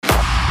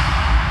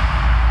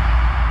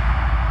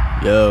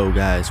Yo,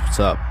 guys, what's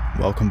up?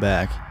 Welcome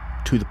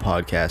back to the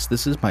podcast.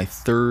 This is my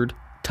third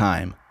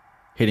time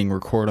hitting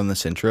record on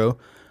this intro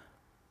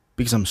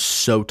because I'm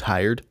so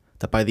tired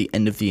that by the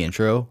end of the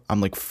intro,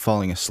 I'm like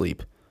falling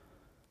asleep.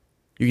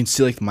 You can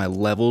see like my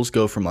levels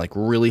go from like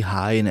really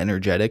high and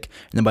energetic,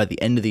 and then by the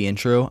end of the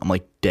intro, I'm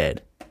like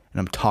dead and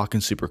I'm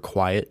talking super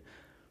quiet.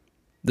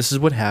 This is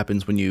what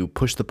happens when you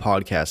push the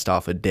podcast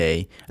off a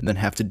day and then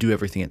have to do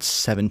everything at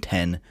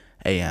 7:10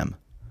 a.m.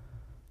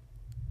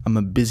 I'm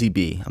a busy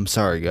bee. I'm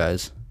sorry,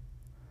 guys.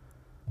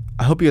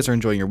 I hope you guys are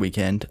enjoying your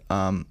weekend.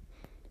 I'd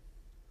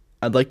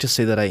like to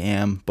say that I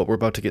am, but we're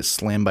about to get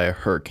slammed by a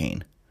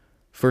hurricane.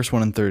 First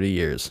one in 30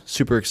 years.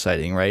 Super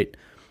exciting, right?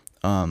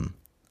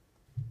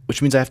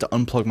 Which means I have to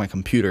unplug my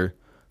computer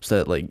so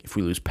that like if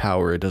we lose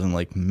power, it doesn't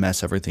like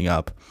mess everything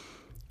up.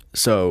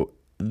 So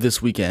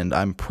this weekend,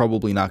 I'm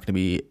probably not going to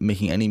be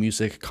making any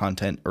music,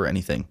 content, or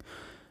anything,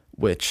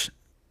 which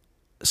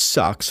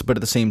sucks. But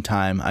at the same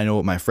time, I know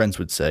what my friends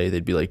would say.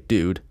 They'd be like,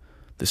 dude,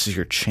 this is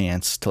your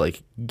chance to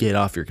like get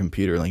off your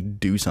computer and like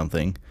do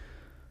something.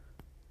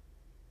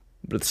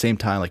 But at the same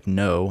time, like,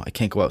 no, I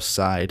can't go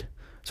outside.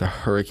 It's a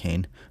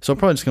hurricane. So I'm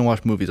probably just going to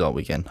watch movies all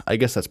weekend. I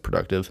guess that's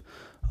productive.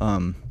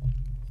 But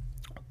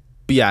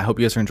yeah, I hope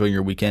you guys are enjoying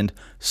your weekend.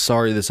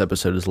 Sorry this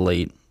episode is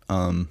late.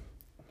 But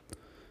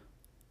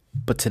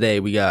today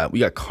we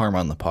got Karma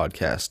on the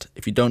podcast.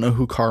 If you don't know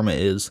who Karma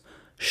is,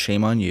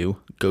 shame on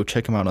you. Go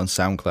check him out on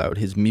SoundCloud.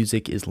 His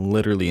music is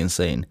literally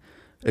insane.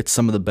 It's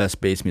some of the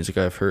best bass music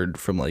I've heard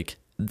from like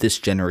this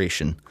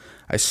generation.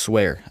 I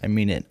swear, I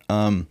mean it.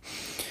 Karma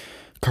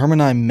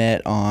and I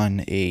met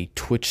on a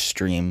Twitch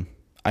stream.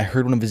 I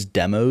heard one of his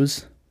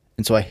demos,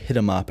 and so I hit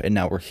him up, and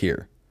now we're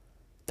here.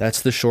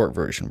 That's the short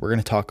version. We're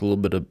gonna talk a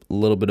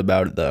little bit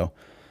about it though.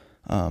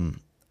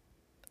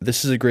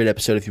 This is a great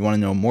episode if you want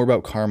to know more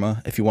about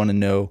Karma, if you want to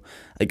know,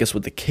 I guess,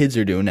 what the kids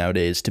are doing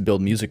nowadays to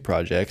build music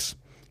projects.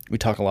 We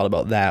talk a lot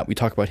about that. We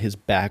talk about his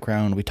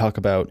background. We talk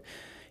about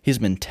his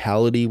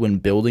mentality when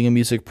building a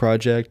music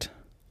project.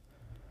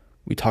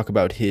 We talk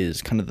about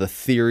his kind of the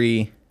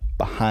theory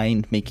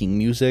behind making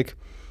music.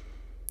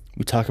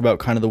 We talk about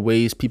kind of the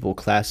ways people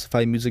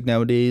classify music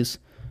nowadays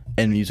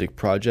and music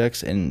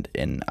projects, and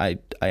I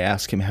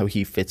ask him how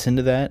he fits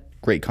into that.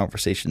 Great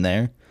conversation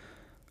there.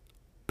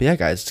 But yeah,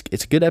 guys,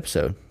 it's a good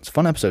episode. It's a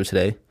fun episode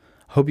today.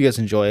 Hope you guys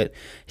enjoy it.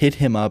 Hit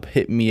him up,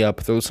 hit me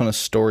up, throw this on a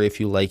story if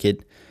you like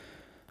it.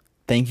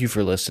 Thank you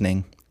for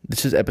listening.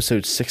 This is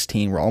episode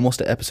 16. We're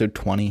almost at episode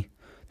 20.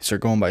 These are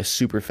going by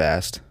super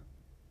fast.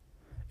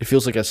 It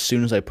feels like as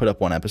soon as I put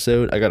up one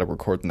episode, I got to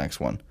record the next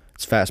one.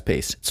 It's fast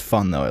paced. It's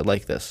fun though. I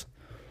like this.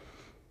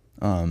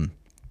 But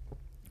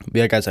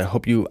yeah, guys, I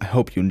hope you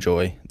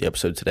enjoy the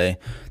episode today.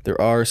 There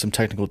are some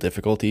technical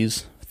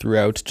difficulties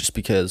throughout just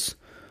because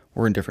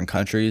we're in different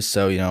countries.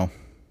 So, you know,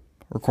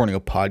 recording a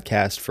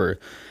podcast for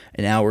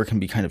an hour can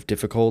be kind of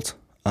difficult.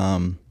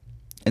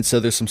 And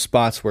so there's some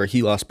spots where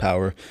he lost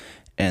power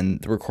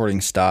and the recording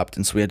stopped.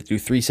 And so we had to do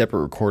 3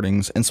 separate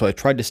recordings. And so I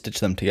tried to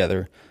stitch them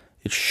together.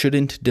 It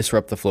shouldn't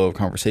disrupt the flow of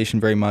conversation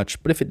very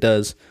much. But if it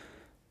does,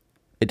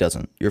 it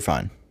doesn't. You're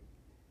fine.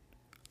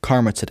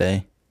 Karma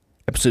today,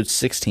 episode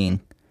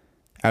 16,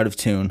 Out of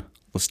Tune.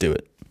 Let's do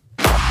it.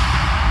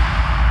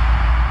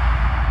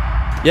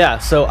 Yeah,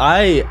 so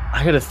I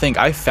gotta think.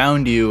 I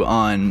found you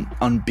on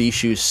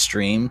Bishu's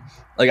stream.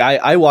 Like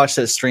I watch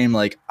that stream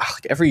like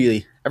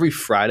every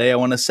Friday. I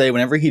want to say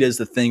whenever he does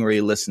the thing where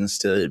he listens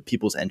to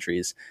people's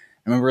entries.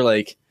 I remember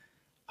like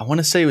I want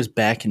to say it was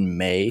back in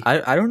May.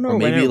 I don't know or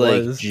when maybe it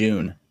like was,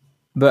 June.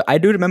 but I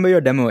do remember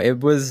your demo.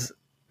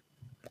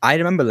 I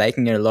remember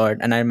liking it a lot,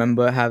 and I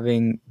remember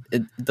having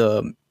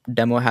the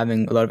demo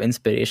having a lot of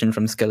inspiration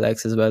from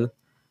Skrillex as well.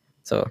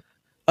 So.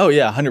 Oh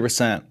yeah,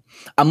 100%.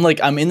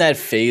 I'm in that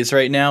phase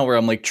right now where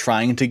I'm like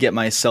trying to get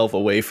myself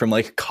away from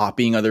like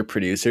copying other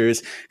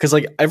producers, because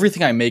like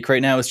everything I make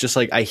right now is just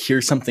like I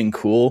hear something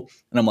cool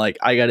and I'm like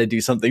I got to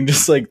do something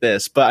just like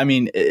this. But I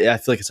mean, I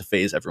feel like it's a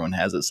phase everyone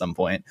has at some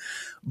point.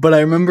 But I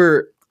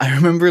remember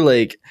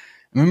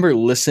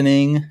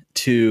listening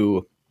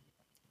to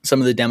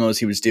some of the demos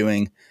he was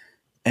doing,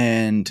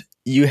 and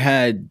you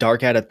had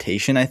Dark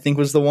Adaptation, I think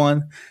was the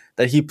one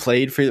that he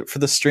played for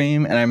the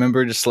stream, and I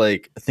remember just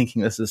like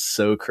thinking this is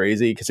so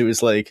crazy because it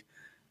was like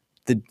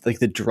the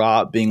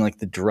drop being like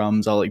the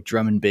drums all like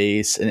drum and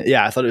bass, and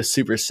yeah, I thought it was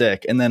super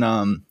sick. And then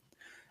I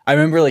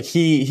remember like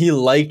he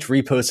liked,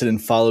 reposted,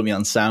 and followed me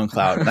on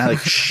SoundCloud, and I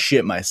like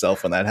shit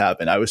myself when that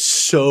happened. I was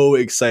so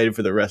excited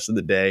for the rest of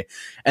the day,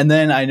 and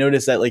then I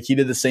noticed that like he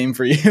did the same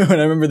for you, and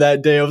I remember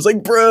that day I was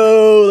like,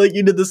 bro, like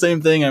you did the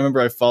same thing. I remember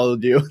I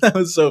followed you. That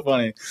was so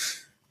funny.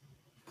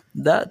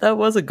 That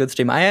was a good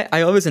stream.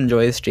 I always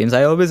enjoy streams.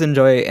 I always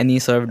enjoy any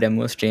sort of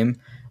demo stream.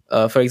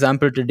 For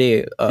example,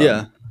 today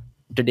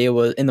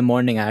was in the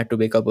morning. I had to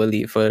wake up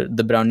early for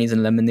the Brownies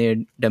and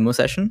Lemonade demo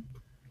session,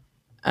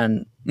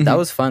 and that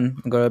was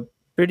fun. Got a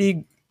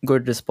pretty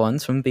good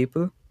response from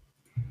people.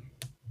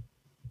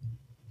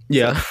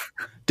 Yeah. So.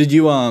 Did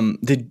you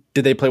did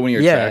they play one of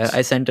your tracks? Yeah,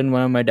 I sent in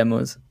one of my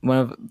demos. One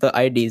of the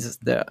IDs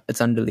there.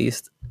 It's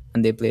unreleased,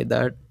 and they played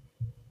that.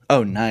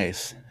 Oh,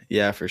 nice.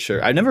 Yeah, for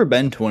sure. I've never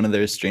been to one of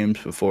their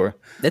streams before.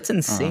 That's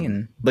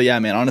insane. But yeah,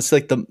 man, honestly,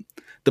 like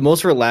the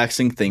most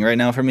relaxing thing right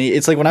now for me,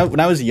 it's like when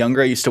I was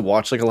younger, I used to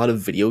watch like a lot of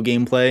video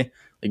game play,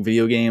 like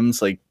video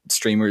games, like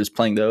streamers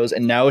playing those,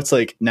 and now it's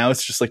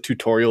just like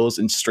tutorials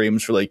and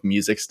streams for like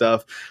music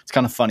stuff. It's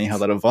kind of funny how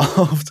that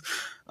evolved.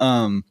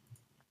 um,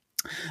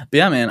 but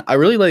yeah, man, I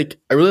really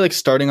like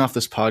starting off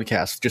this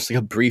podcast with just like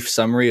a brief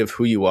summary of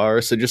who you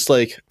are. So just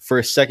like for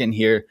a second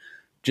here,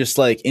 just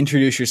like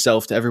introduce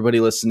yourself to everybody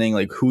listening,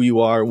 like who you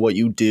are, what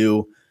you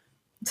do,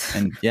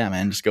 and yeah,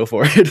 man, just go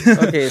for it.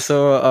 Okay,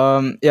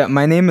 so yeah,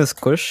 my name is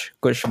Kush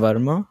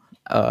Varma,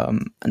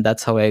 and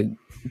that's how I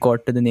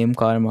got to the name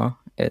Karma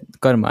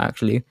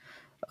actually,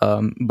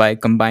 by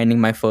combining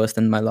my first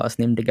and my last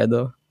name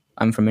together.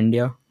 I'm from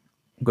India,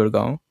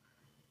 Gurgaon,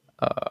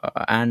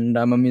 and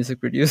I'm a music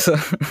producer.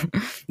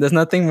 There's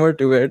nothing more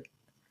to it.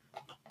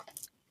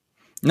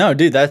 No,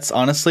 dude, that's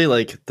honestly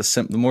like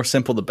the more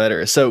simple the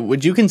better. So,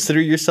 would you consider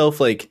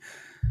yourself like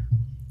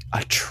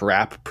a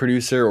trap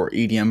producer or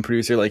EDM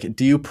producer? Like,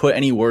 do you put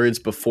any words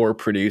before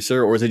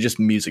producer, or is it just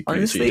music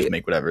producer? You Honestly, just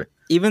make whatever.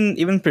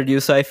 even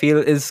producer, I feel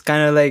is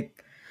kind of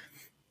like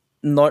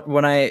not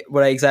what I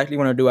exactly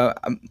want to do.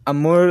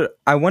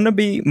 I want to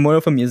be more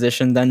of a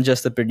musician than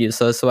just a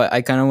producer. So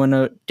I kind of want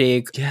to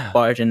take Yeah.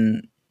 part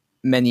in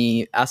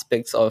many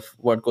aspects of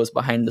what goes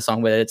behind the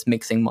song, whether it's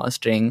mixing,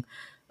 mastering,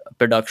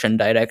 production,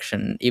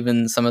 direction,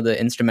 even some of the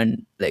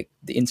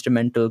the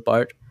instrumental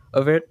part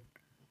of it.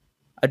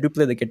 I do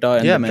play the guitar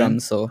and Yeah, the man.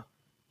 drums, so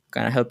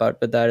kind of help out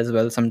with that as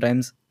well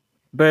sometimes.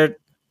 But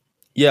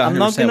Yeah, I'm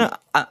not 100%.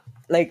 gonna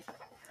like.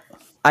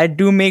 I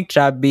do make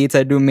trap beats,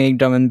 I do make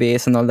drum and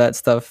bass and all that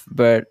stuff,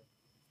 but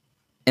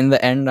in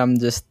the end, I'm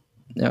just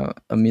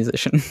a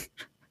musician.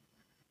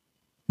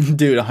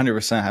 Dude,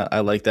 100%. I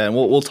like that, and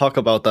we'll talk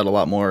about that a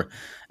lot more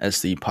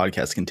as the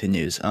podcast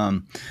continues.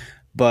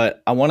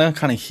 But I want to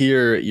kind of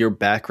hear your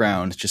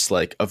background, just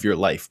like of your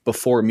life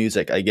before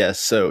music, I guess.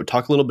 So,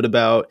 talk a little bit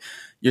about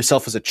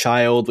yourself as a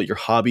child, what your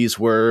hobbies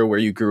were, where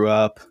you grew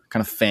up,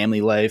 kind of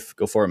family life.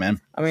 Go for it, man.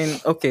 I mean,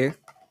 okay.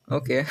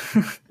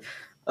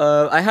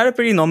 I had a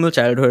pretty normal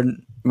childhood.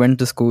 Went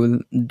to school,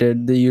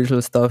 did the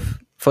usual stuff.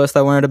 First,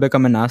 I wanted to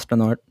become an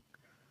astronaut.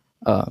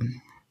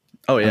 Um,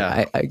 Oh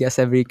yeah. I guess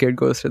every kid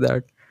goes through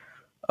that.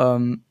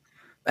 Um,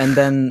 and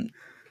then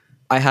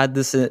I had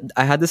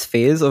this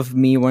phase of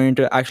me wanting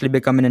to actually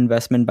become an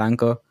investment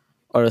banker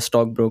or a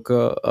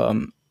stockbroker,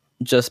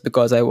 just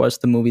because I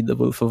watched the movie The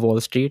Wolf of Wall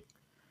Street.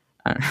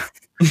 And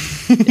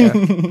yeah,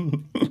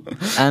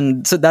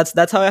 and so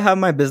that's how I have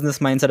my business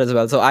mindset as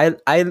well. So I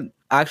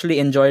actually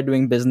enjoy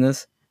doing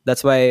business.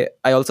 That's why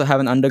I also have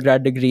an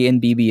undergrad degree in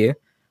BBA.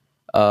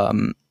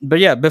 But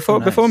yeah, before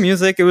Nice.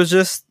 music, it was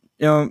just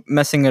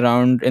messing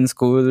around in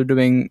school,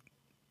 doing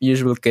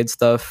usual kid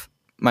stuff.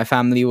 My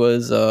family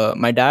was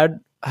my dad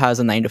has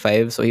a 9 to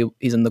 5, so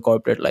he's in the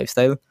corporate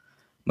lifestyle.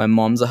 My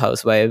mom's a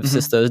housewife, Mhm.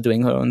 sister's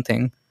doing her own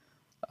thing.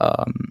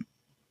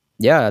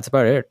 Yeah, that's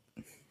about it.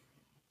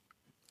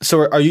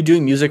 So, are you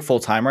doing music full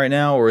time right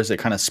now, or is it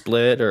kind of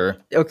split? Or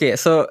Okay,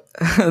 so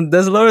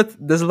there's a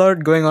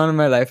lot going on in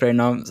my life right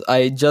now.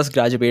 I just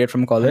graduated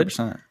from college.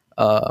 100%?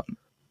 Uh,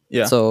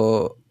 Yeah.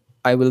 so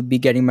I will be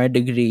getting my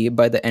degree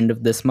by the end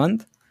of this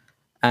month,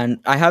 and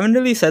I haven't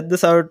really said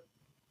this out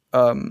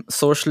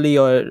socially,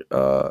 or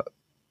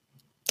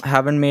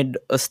haven't made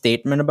a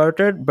statement about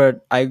it,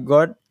 but I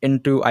got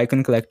into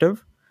Icon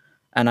Collective,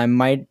 and I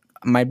might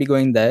be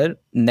going there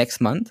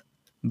next month.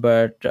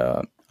 But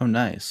Oh,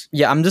 nice.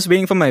 yeah, I'm just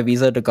waiting for my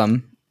visa to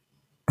come.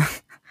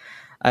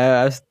 I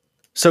was,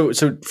 So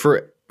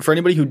for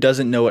anybody who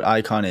doesn't know what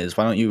Icon is,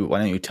 why don't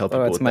you tell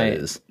people it's what that my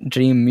is?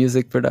 dream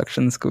music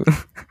production school.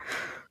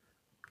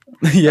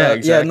 Yeah,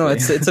 exactly. Yeah, no,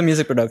 it's a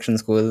music production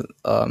school.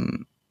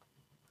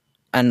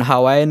 And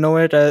how I know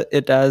it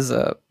as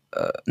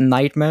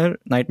Nightmare.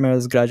 Nightmare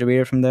has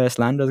graduated from there.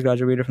 Slander has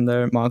graduated from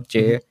there. Mark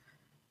J.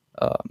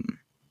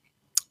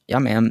 Yeah,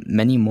 man,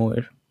 many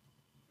more.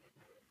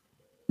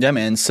 Yeah,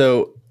 man.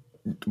 So,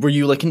 were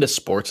you like into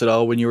sports at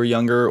all when you were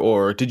younger,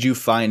 or did you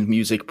find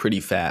music pretty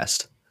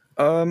fast?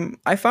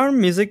 I found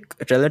music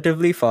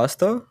relatively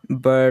faster,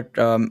 but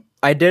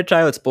I did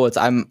try out sports.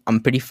 I'm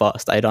pretty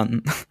fast. I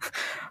run,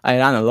 I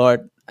ran a lot,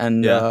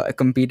 and Yeah. I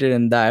competed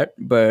in that,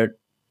 but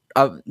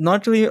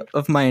not really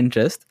of my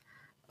interest.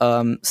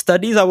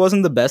 Studies, I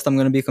wasn't the best. I'm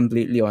gonna be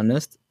completely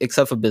honest,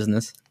 except for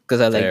business because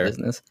I like Fair.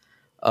 business.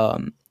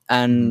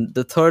 And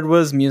the third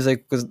was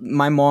music because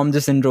my mom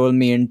just enrolled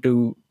me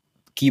into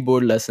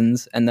keyboard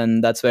lessons, and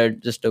then that's where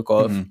it just took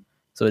off. Mhm.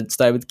 So it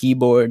started with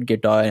keyboard,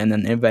 guitar, and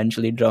then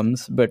eventually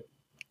drums. But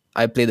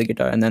I played the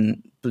guitar and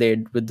then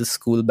played with the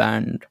school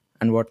band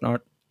and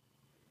whatnot.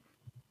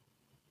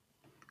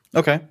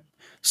 Okay.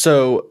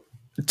 So,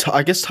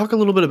 I guess talk a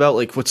little bit about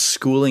like what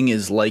schooling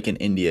is like in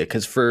India,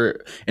 because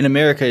for in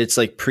America it's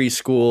like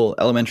preschool,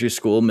 elementary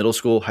school, middle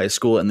school, high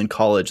school, and then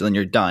college, and then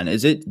you're done.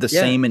 Is it the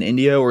Yeah, same in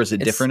India, or is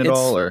it it's different at it's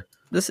all? Or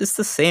this is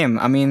the same.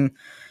 I mean,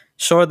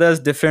 sure, there's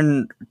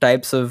different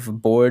types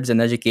of boards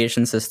and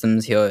education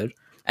systems here,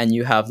 and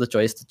you have the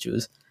choice to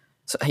choose.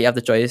 So you have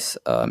the choice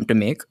to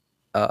make.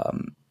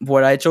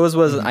 What I chose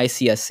was Mhm.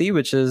 ICSC,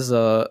 which is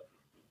I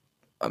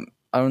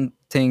don't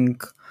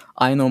think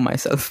I know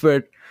myself,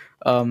 but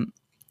um,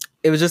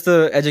 it was just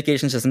the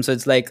education system. So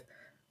it's like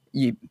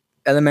you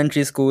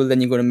elementary school, then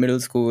you go to middle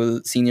school,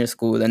 senior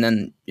school, and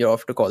then you're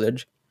off to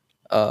college.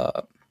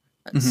 Uh,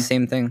 Mhm.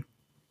 Same thing.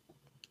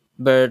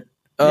 But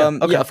Yeah. yeah,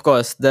 Okay. of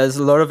course, there's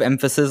a lot of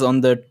emphasis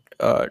on the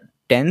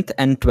 10th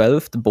and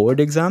 12th board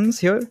exams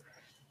here.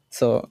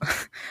 So,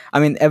 I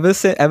mean, ever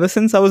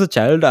since I was a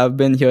child, I've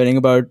been hearing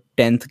about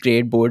 10th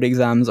grade board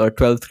exams or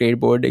 12th grade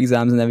board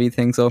exams and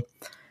everything. So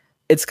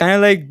it's kind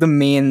of like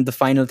the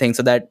final thing.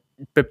 So that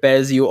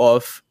prepares you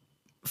off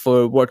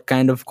for what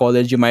kind of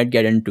college you might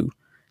get into.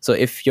 So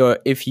if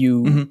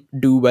you Mhm.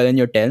 do well in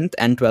your 10th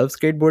and 12th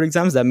grade board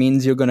exams, that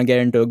means you're gonna get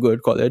into a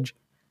good college.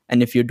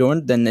 And if you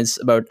don't, then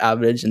it's about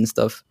average and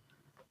stuff.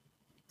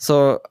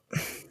 So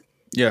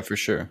Yeah, for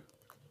sure.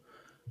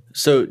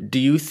 So, do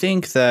you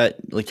think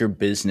that like your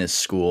business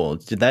school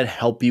did that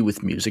help you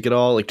with music at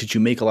all? Like, did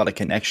you make a lot of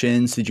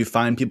connections? Did you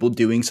find people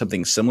doing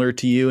something similar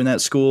to you in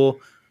that school?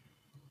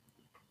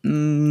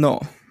 no,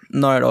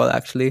 not at all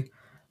actually.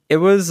 It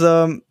was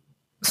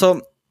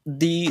so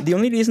the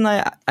only reason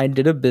I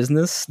did a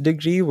business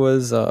degree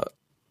was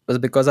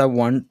because I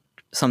want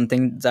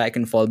something that I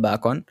can fall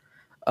back on.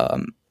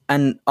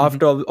 And Mhm.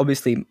 after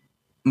obviously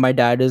my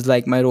dad is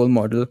like my role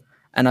model,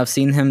 and I've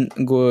seen him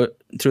go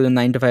through the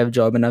 9 to 5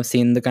 job, and I've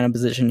seen the kind of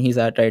position he's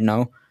at right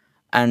now,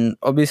 and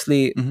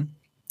obviously Mhm.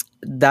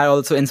 that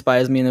also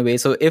inspires me in a way.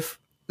 So if,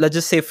 let's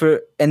just say,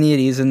 for any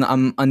reason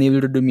I'm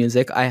unable to do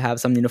music, I have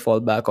something to fall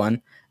back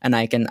on, and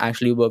I can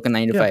actually work a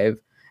nine to Yeah.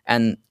 five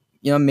and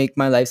make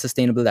my life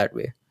sustainable that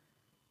way.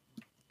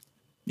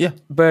 Yeah.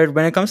 But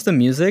when it comes to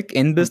music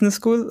in business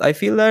school, I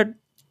feel that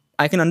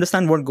I can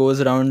understand what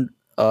goes around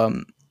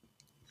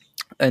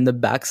in the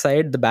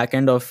back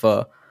end of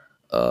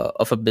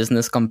a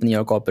business company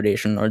or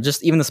corporation, or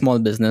just even a small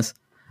business,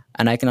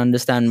 and I can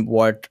understand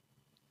what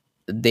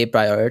they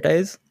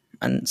prioritize,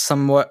 and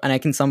I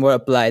can somewhat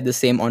apply the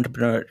same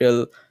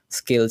entrepreneurial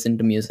skills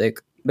into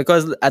music,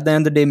 because at the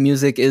end of the day,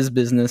 music is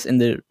business in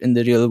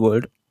the real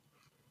world.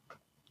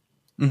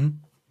 Mhm.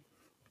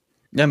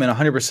 Yeah, man,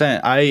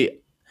 100%. I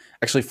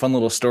actually fun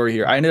little story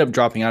here. I ended up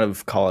dropping out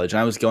of college and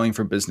I was going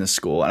for business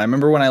school. And I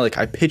remember when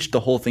I pitched the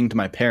whole thing to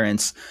my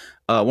parents.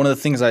 One of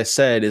the things I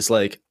said is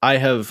like I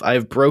have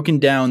broken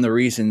down the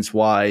reasons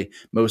why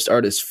most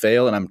artists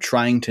fail, and I'm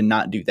trying to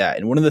not do that.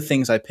 And one of the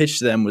things I pitched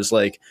to them was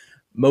like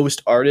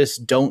most artists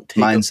don't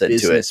take a Mindset to it.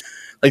 business.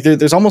 Like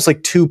there's almost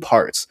like two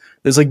parts.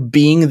 There's like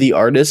being the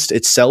artist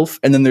itself,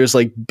 and then there's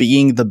like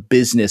being the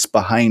business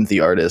behind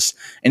the artist.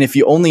 And if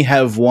you only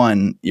have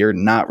one, you're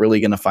not really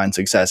going to find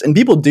success. And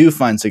people do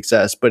find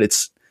success, but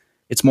it's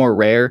more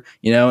rare,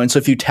 you know? And so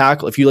if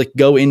you like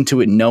go into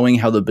it knowing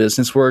how the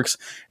business works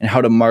and how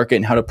to market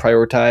and how to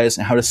prioritize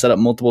and how to set up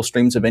multiple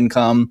streams of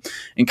income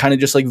and kind of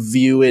just like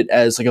view it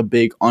as like a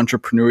big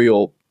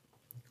entrepreneurial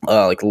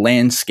like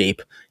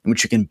landscape in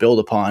which you can build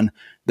upon,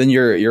 then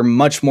you're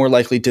much more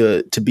likely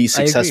to be I agree,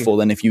 successful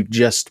than if you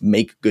just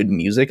make good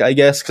music, I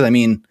guess. Because I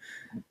mean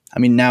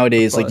of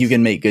nowadays like you course.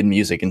 can make good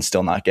music and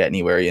still not get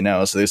anywhere, you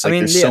know. So there's I like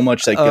mean, there's so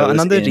much that goes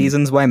another in.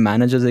 reasons why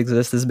managers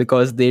exist is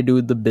because they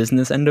do the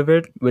business end of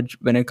it, which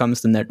when it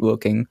comes to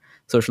networking,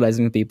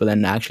 socializing with people,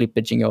 and actually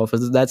pitching your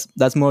offers,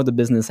 that's more the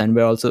business end.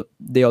 Where also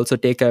they also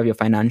take care of your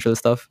financial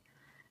stuff,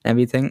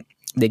 everything.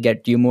 They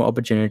get you more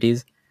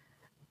opportunities.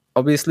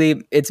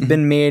 Obviously, it's Mhm.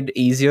 been made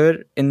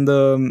easier in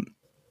the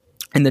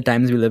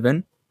times we live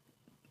in,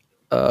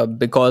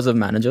 because of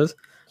managers.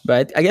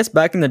 But I guess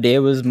back in the day it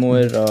was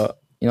more, Mhm.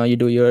 you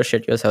do your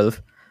shit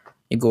yourself.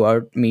 You go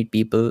out, meet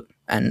people,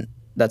 and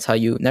that's how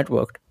you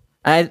networked.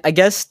 I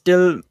guess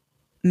still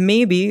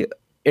maybe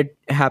it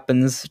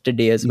happens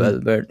today as well,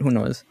 Mhm. but who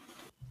knows?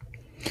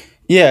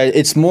 Yeah,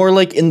 it's more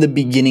like in the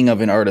beginning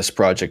of an artist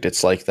project,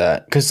 it's like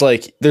that. Because,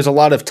 like, there's a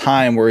lot of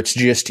time where it's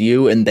just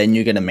you and then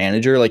you get a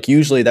manager. Like,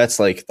 usually that's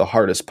like the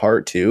hardest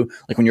part, too.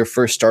 Like, when you're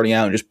first starting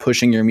out and just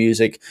pushing your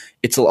music,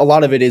 it's a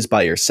lot of it is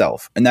by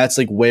yourself. And that's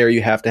like where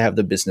you have to have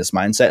the business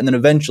mindset. And then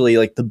eventually,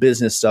 like, the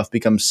business stuff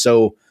becomes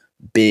so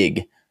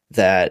big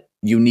that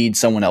you need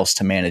someone else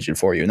to manage it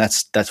for you. And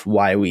that's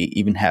why we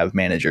even have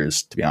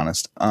managers, to be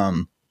honest.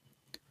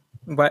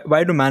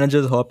 Why do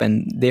managers hop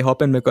in? They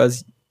hop in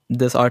because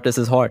this artist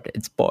is hot.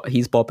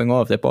 He's popping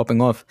off. They're popping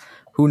off.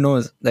 Who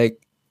knows? Like,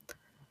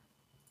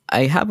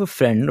 I have a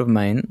friend of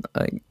mine.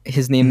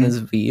 His name Mhm. is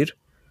Veer.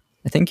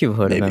 I think you've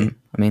heard of Maybe. him.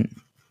 I mean,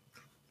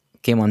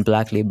 came on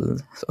Black Label.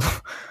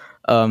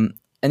 So,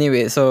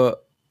 anyway, so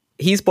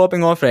he's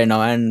popping off right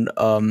now, and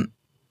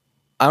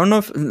I don't know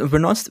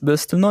if we're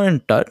still not in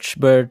touch,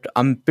 but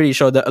I'm pretty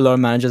sure that a lot of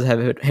managers have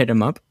hit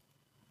him up.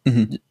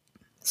 Mhm.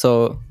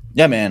 So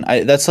Yeah, man.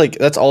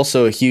 That's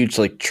also a huge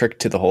like trick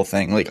to the whole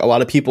thing. Like a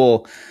lot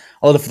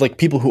of like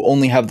people who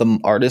only have the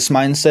artist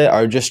mindset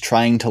are just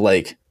trying to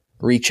like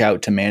reach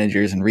out to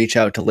managers and reach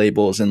out to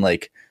labels, and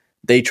like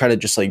they try to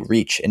just like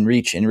reach and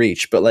reach and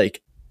reach. But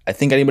like I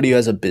think anybody who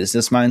has a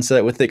business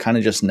mindset with it kind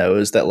of just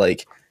knows that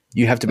like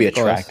you have to be Of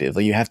course. attractive.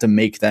 Like you have to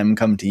make them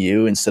come to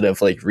you instead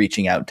of like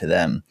reaching out to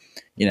them,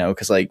 you know,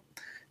 because like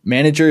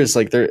managers,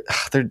 like they're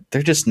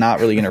just not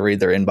really going to read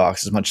their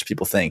inbox as much as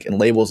people think, and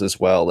labels as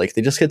well. Like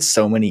they just get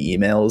so many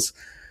emails.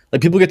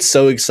 Like people get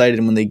so excited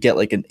when they get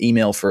like an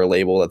email for a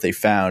label that they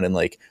found, and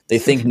like they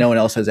think no one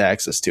else has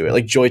access to it.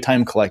 Like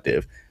Joytime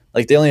Collective,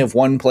 like they only have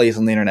one place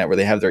on the internet where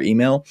they have their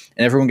email,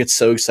 and everyone gets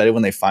so excited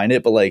when they find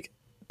it. But like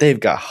they've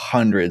got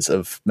hundreds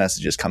of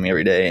messages coming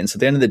every day, and so at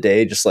the end of the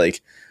day, just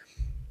like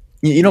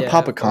you know, Yeah,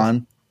 Papa of course.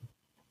 Khan.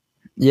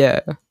 Yeah.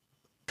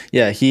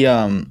 Yeah,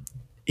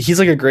 he's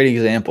like a great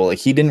example. Like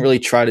he didn't really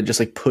try to just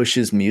like push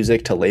his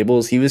music to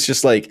labels. He was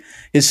just like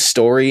his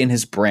story and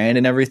his brand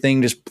and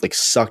everything just like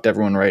sucked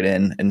everyone right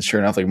in. And sure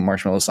enough, like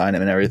Marshmallow signed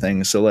him and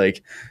everything. So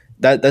like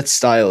that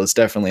style is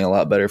definitely a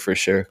lot better for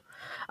sure.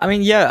 I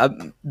mean, yeah,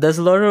 there's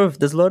a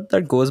lot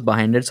that goes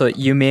behind it. So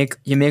you make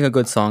a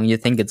good song, you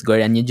think it's good,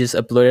 and you just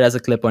upload it as a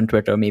clip on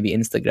Twitter, maybe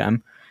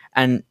Instagram,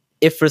 and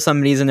if for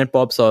some reason it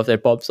pops off,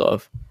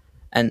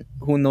 and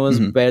who knows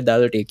Hmm. where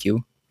that'll take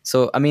you.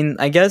 So I mean,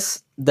 I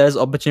guess there's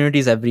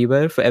opportunities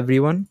everywhere for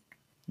everyone.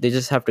 They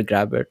just have to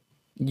grab it.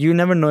 You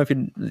never know if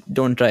you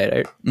don't try,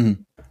 right?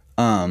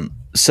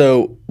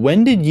 So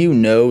when did you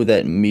know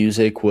that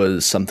music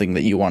was something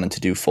that you wanted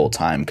to do full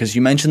time? Because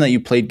you mentioned that you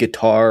played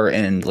guitar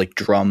and like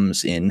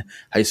drums in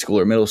high school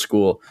or middle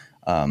school.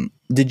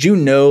 Did you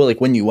know like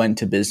when you went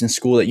to business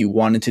school that you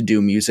wanted to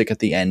do music at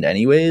the end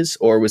anyways,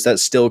 or was that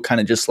still kind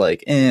of just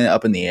like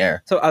up in the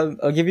air? So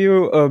I'll give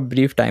you a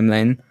brief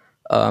timeline.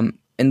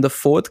 In the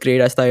fourth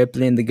grade, I started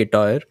playing the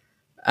guitar,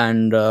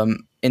 and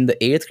in the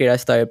eighth grade, I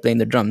started playing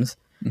the drums.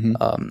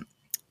 Um,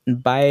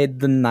 by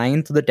the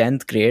ninth to the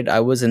 10th grade, I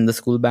was in the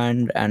school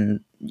band and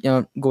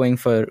going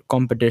for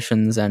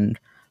competitions and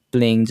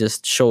playing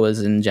just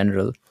shows in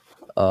general.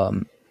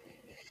 Um,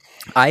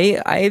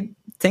 I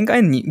think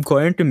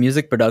got into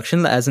music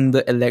production, as in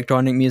the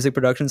electronic music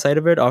production side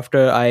of it,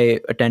 after I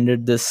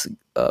attended this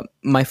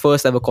my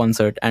first ever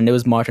concert, and it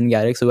was Martin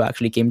Garrix who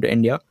actually came to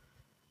India.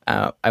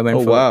 I Oh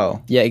went for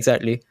wow. Yeah,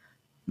 exactly.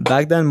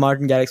 Back then,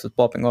 Martin Garrix was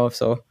popping off,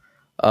 so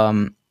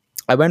um,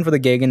 I went for the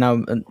gig, and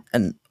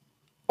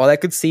all I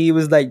could see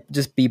was like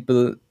just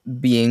people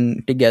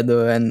being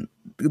together and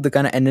the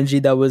kind of energy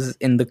that was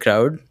in the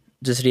crowd,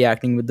 just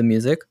reacting with the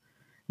music.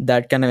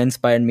 That kind of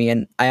inspired me,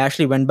 and I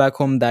actually went back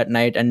home that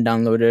night and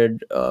downloaded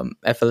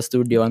FL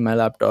Studio on my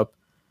laptop.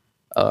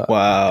 And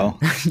Wow.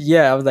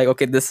 yeah, I was like,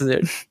 okay, this is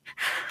it.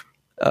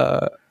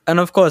 And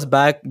of course,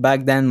 back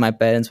then, my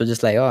parents were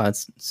just like, oh,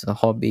 it's a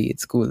hobby,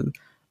 it's cool.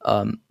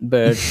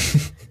 But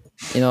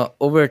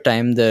over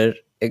time,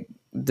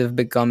 they've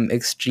become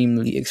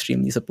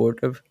extremely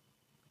supportive,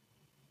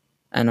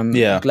 and I'm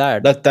Yeah.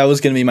 glad. That was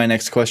gonna be my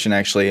next question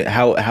actually.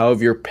 How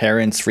have your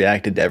parents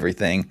reacted to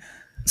everything?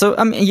 So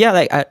I mean, yeah,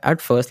 like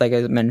at first, like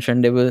I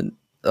mentioned, they were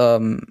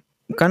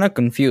kind of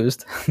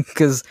confused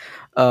because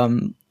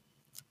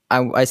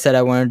I said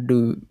I wanted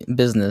to do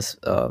business,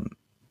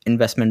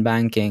 investment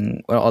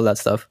banking, or all that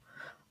stuff.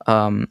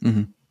 Um,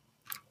 Mhm.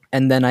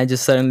 and then I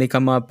just suddenly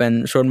come up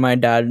and showed my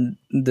dad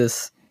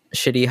this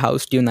shitty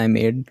house tune I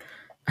made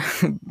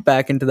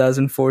back in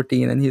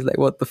 2014, and he's like,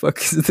 "What the fuck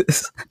is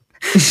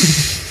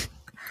this?"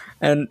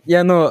 And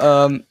yeah,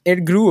 no,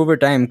 it grew over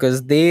time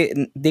because they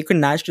could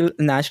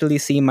naturally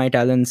see my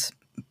talents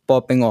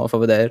popping off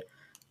over there.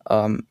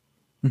 Um,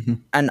 Mhm.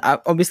 and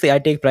obviously, I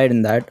take pride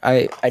in that.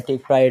 I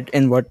take pride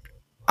in what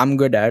I'm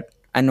good at.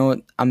 I know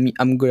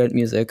I'm good at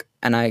music,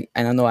 and I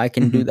know I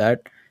can do Mhm.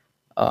 that.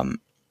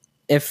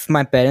 If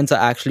my parents are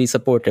actually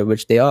supportive,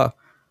 which they are,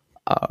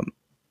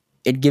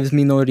 it gives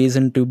me no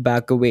reason to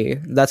back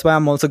away. That's why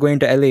I'm also going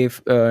to LA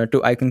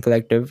to Icon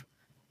Collective.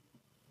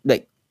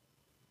 Like,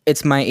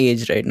 it's my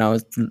age right now.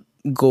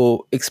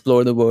 Go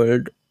explore the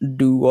world,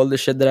 do all the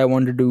shit that I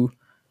want to do,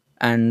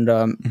 and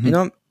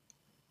Mhm.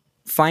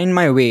 find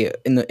my way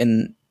in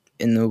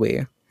a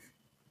way.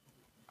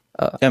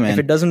 Yeah, If it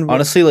man. doesn't work,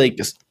 Honestly, like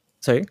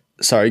sorry.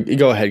 sorry,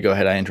 go ahead. Go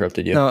ahead. I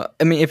interrupted you. No,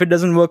 I mean, if it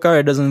doesn't work out,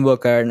 it doesn't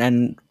work out,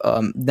 and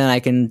then I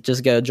can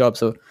just get a job.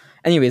 So,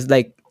 anyways,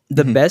 like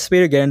the Mhm. best way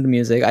to get into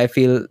music, I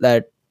feel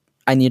that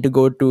I need to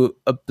go to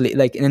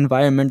like an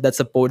environment that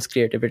supports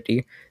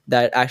creativity,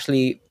 that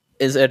actually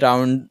is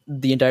around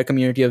the entire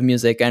community of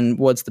music. And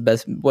what's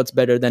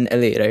better than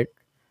LA, right?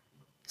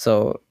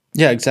 So,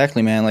 Yeah,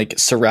 exactly, man. Like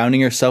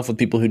surrounding yourself with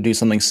people who do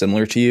something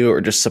similar to you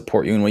or just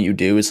support you in what you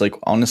do is like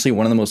honestly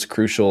one of the most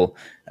crucial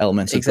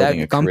elements of building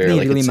exactly, a career. company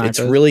Like really it's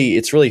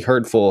matters. really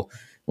hurtful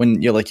when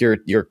you're like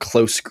your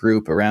close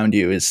group around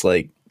you is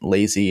like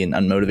lazy and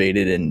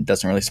unmotivated and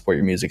doesn't really support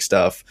your music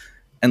stuff.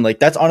 And like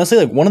that's honestly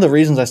like one of the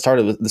reasons I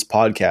started with this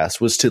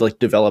podcast was to like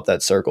develop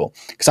that circle.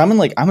 Cause I'm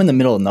in the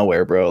middle of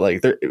nowhere, bro.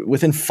 Like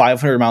within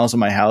 500 miles of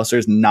my house,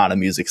 there's not a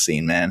music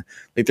scene, man.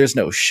 Like there's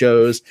no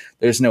shows,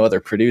 there's no other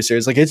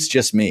producers. Like it's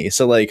just me.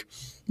 So like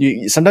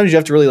sometimes you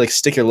have to really like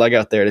stick your leg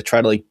out there to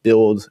try to like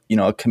build,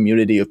 a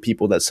community of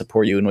people that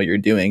support you in what you're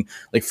doing.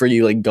 Like for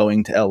you, like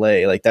going to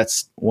LA, like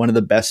that's one of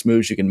the best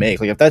moves you can make.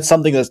 Like if that's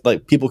something that's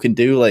like people can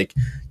do, like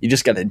you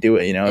just got to do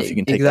it, if you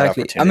can take that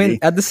Exactly. opportunity. I mean,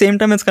 at the same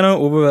time, it's kind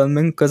of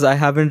overwhelming because I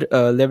haven't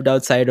lived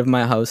outside of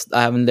my house.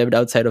 I haven't lived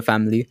outside of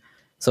family.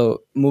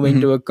 So moving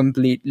to a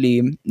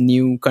completely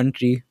new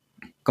country,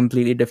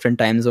 completely different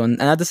time zone.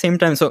 And at the same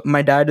time, so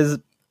my dad is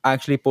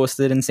actually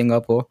posted in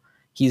Singapore.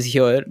 He's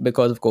here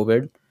because of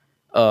COVID.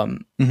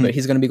 But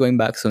he's going to be going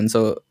back soon.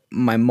 So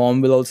my mom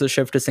will also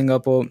shift to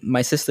Singapore.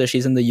 My sister,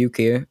 she's in the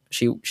UK.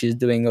 She's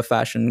doing a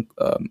fashion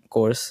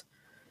course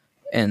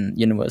in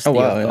University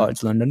of the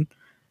Arts London,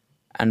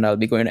 and I'll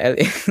be going to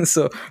LA.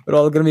 So we're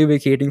all going to be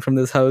vacating from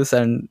this house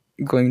and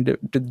going to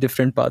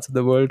different parts of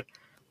the world.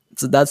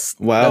 So that's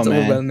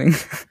overwhelming.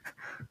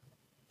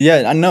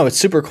 Yeah, I know, it's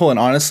super cool. And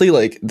honestly,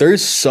 like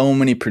there's so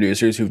many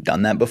producers who've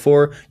done that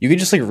before. You could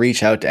just like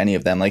reach out to any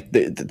of them. Like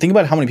think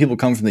about how many people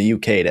come from the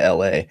UK to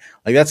LA.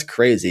 Like that's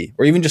crazy.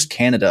 Or even just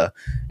Canada.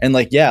 And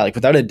like, yeah, like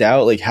without a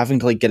doubt, like having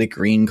to like get a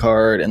green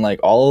card and like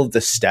all of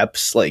the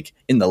steps like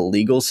in the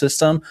legal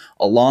system,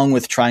 along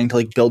with trying to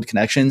like build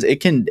connections, it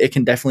can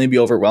definitely be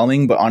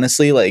overwhelming. But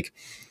honestly, like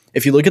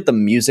if you look at the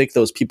music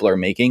those people are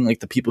making, like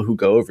the people who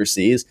go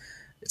overseas,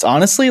 it's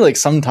honestly like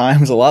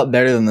sometimes a lot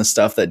better than the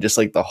stuff that just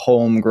like the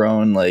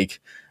homegrown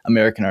like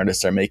American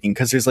artists are making,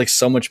 because there's like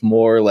so much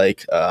more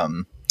like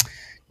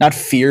not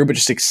fear but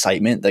just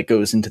excitement that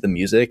goes into the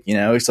music.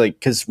 It's like,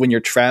 because when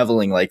you're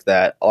traveling like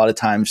that, a lot of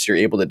times you're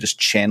able to just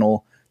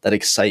channel that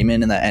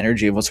excitement and that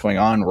energy of what's going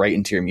on right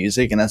into your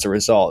music, and as a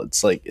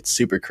result it's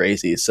super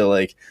crazy. So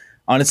like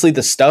honestly,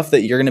 the stuff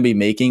that you're going to be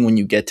making when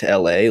you get to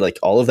LA, like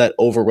all of that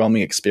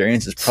overwhelming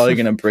experience is probably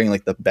going to bring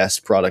like the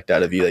best product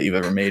out of you that you've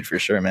ever made, for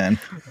sure, man.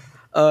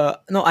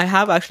 No, I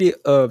have actually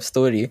a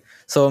story.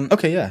 So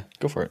okay, yeah,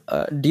 go for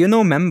it. Do you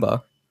know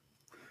Member?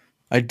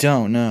 I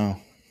don't know.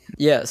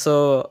 Yeah,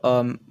 so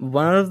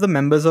one of the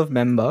members of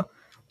Member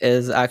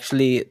is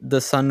actually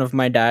the son of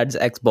my dad's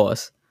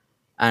ex-boss,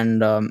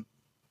 and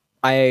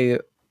I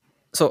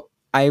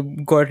I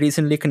got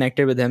recently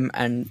connected with him,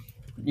 and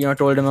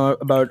told him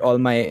about all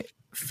my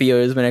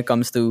fears when it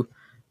comes to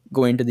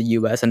going to the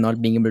US and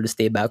not being able to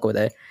stay back over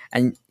there.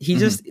 And he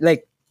just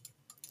like,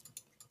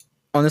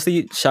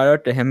 honestly, shout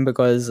out to him,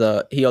 because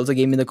he also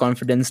gave me the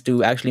confidence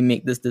to actually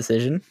make this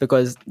decision,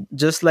 because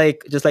just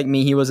like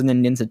me, he was an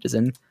Indian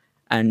citizen,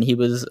 and he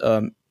was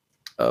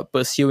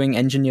pursuing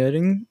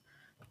engineering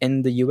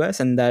in the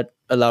US, and that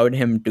allowed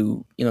him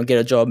to get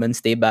a job and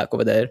stay back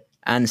over there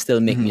and still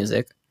make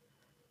music.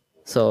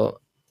 So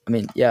I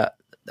mean, yeah,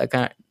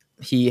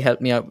 he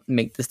helped me out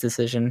make this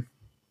decision.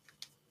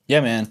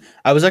 Yeah, man.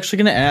 I was actually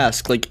going to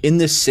ask, like, in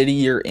this city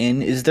you're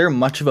in, is there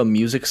much of a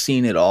music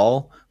scene at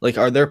all? Like,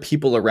 are there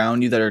people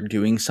around you that are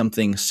doing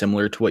something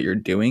similar to what you're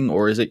doing?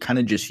 Or is it kind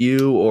of just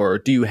you? Or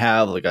do you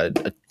have, like,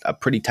 a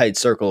pretty tight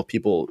circle of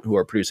people who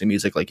are producing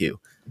music like you?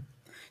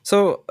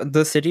 So,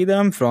 the city that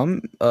I'm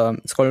from,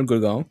 it's called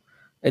Gurgaon.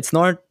 It's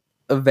not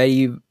a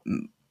very...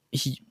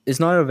 It's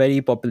not a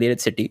very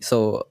populated city.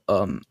 So,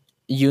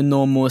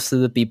 most of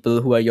the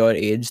people who are your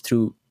age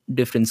through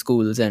different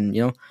schools and,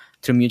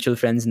 through mutual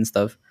friends and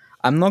stuff.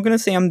 I'm not gonna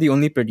say I'm the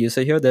only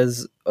producer here.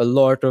 There's a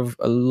lot of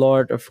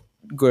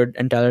good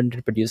and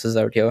talented producers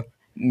out here,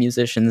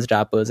 musicians,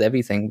 rappers,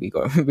 everything. We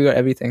got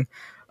everything.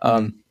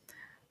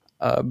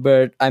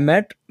 But I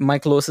met my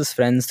closest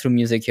friends through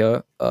music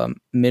here.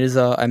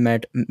 Mirza, I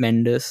met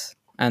Mendes,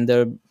 and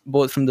they're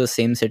both from the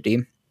same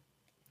city.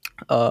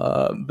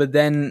 But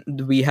then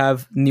we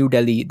have New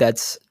Delhi,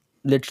 that's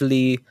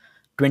literally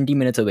 20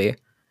 minutes away,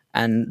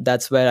 and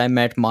that's where I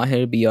met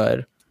Mahir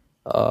BR.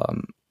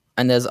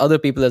 And there's other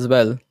people as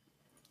well.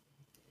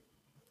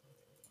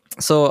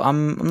 So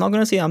I'm not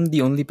gonna say I'm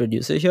the only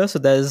producer here. So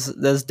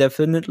there's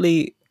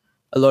definitely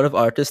a lot of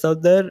artists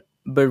out there,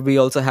 but we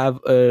also have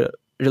a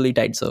really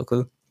tight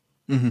circle.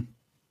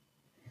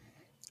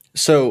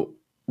 So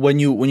when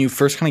you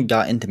first kind of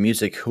got into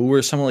music, who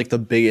were some of like the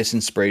biggest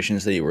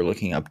inspirations that you were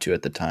looking up to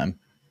at the time?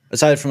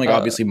 Aside from like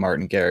obviously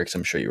Martin Garrix,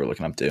 I'm sure you were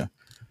looking up to.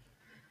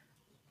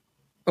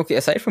 Okay,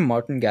 aside from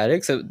Martin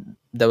Garrix, so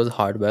there was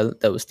Hardwell,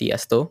 there was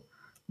Tiesto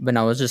when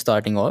I was just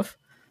starting off.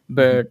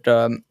 But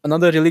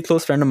another really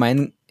close friend of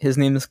mine, his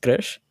name is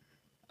Krish.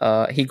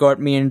 He got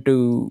me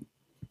into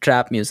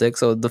trap music.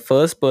 So the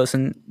first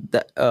person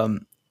that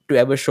to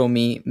ever show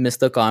me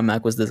Mr.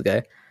 Carmack was this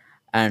guy,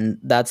 and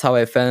that's how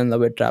I fell in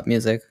love with trap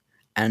music,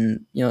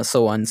 and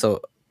so on.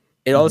 So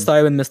it all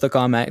started with Mr.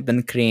 Carmack,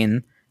 then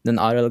Crane, then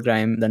RL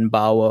Grime, then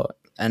Bauer,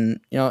 and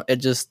it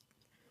just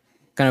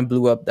kind of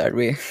blew up that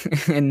way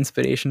in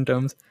inspiration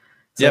terms.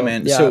 So, yeah,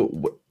 man. Yeah.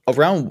 So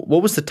around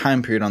what was the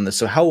time period on this?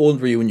 So how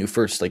old were you when you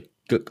first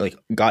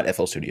got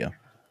FL Studio?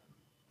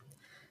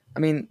 I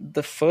mean,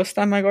 the first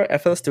time I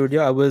got FL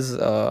Studio, I was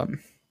I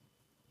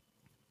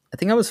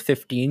think I was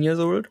 15 years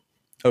old.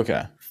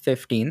 Okay.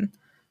 15.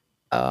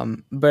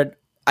 But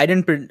I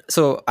didn't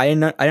I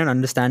didn't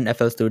understand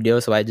FL Studio,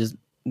 so I just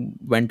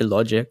went to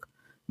Logic,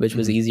 which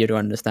was easier to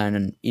understand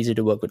and easier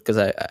to work with because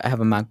I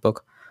have a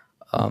MacBook.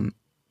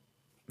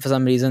 for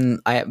some reason,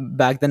 I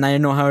back then I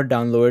didn't know how to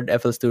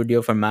download FL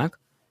Studio for Mac.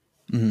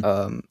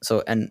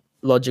 So and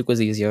Logic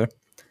was easier.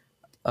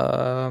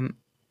 What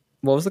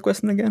was the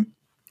question again?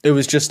 It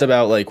was just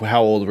about like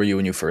how old were you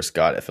when you first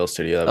got FL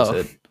Studio? That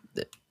was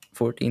it.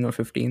 14 or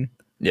 15.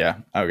 Yeah.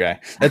 Okay.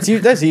 That's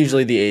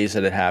usually the age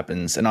that it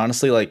happens. And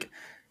honestly, like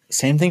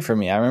same thing for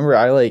me. I remember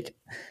I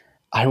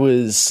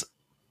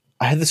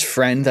had this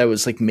friend that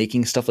was like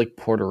making stuff like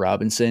Porter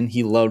Robinson.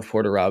 He loved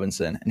Porter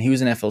Robinson, and he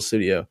was in FL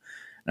Studio.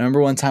 And I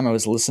remember one time I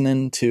was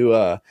listening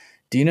to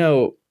do you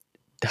know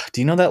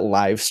that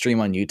live stream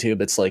on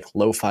YouTube? It's like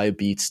lo-fi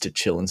beats to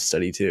chill and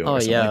study to. Oh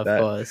or something yeah, like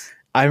that. of course.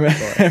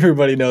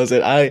 Everybody knows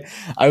it.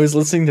 I was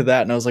listening to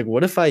that and I was like,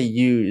 what if I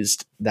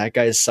used that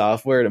guy's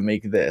software to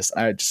make this?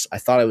 I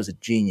thought I was a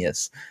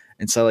genius.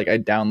 And so like I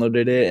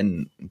downloaded it,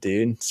 and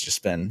dude, it's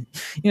just been,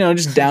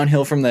 just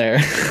downhill from there.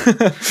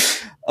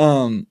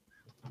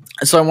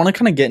 So I want to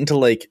kind of get into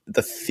like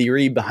the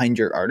theory behind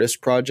your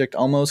artist project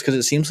almost, because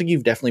it seems like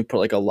you've definitely put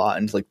like a lot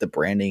into like the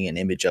branding and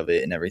image of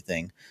it and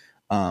everything.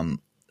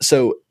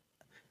 So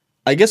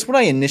I guess what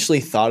I initially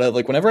thought of,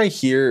 like whenever I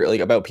hear like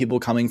about people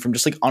coming from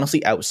just like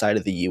honestly outside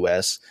of the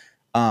US,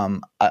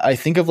 I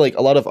think of like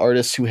a lot of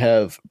artists who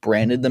have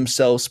branded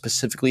themselves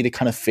specifically to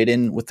kind of fit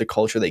in with the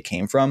culture they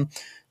came from.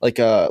 Like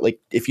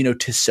if you know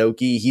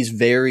Tisoki, he's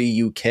very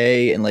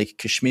UK, and like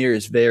Kashmir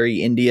is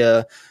very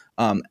India.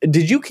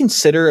 Did you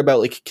consider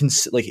about like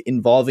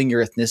involving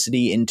your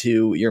ethnicity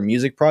into your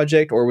music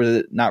project, or was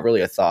it not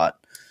really a thought?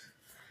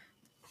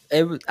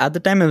 At the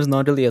time, it was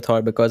not really a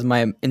thought because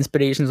my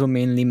inspirations were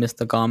mainly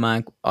Mr.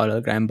 Carmack,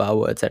 R.L. Graham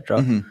Bauer,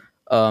 etc.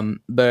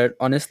 But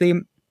honestly,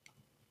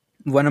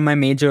 one of my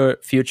major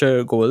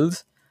future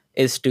goals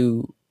is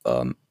to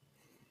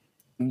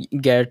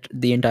get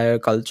the entire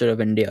culture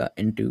of India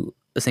into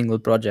a single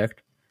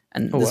project.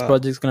 And this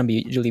project is going to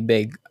be really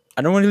big.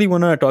 I don't really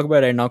want to talk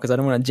about it right now because I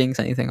don't want to jinx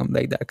anything. I'm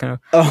like that kind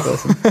of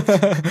person.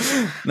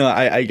 No,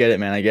 I get it,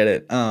 man. I get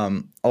it.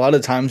 A lot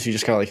of times you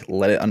just gotta like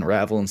let it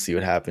unravel and see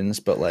what happens.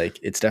 But like,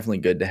 it's definitely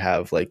good to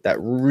have like that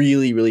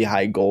really, really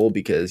high goal,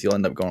 because you'll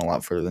end up going a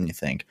lot further than you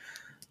think.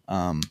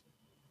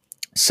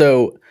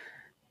 So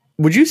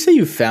would you say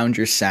you found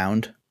your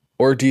sound,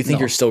 or do you think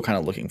you're still kind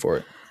of looking for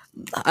it?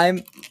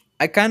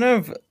 I kind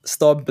of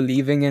stopped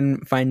believing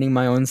in finding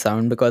my own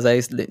sound because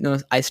I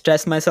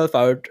stressed myself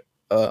out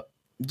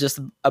just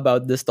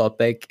about this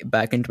topic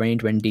back in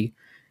 2020.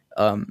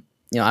 I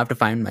have to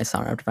find my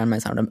sound. I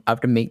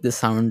have to make this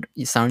sound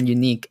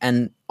unique.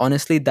 And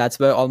honestly, that's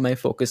where all my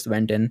focus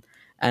went in.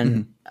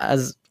 And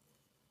as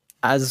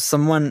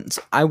someone,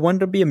 I want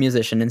to be a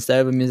musician instead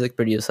of a music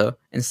producer,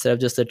 instead of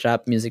just a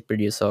trap music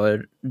producer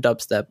or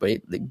dubstep or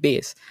like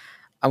bass.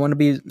 I want to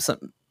be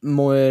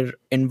more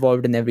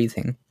involved in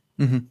everything.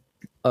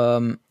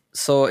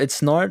 So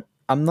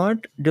I'm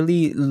not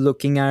really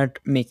looking at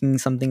making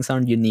something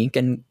sound unique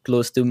and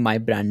close to my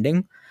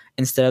branding.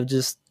 Instead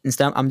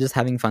I'm just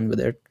having fun with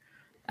it,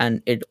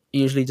 and it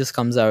usually just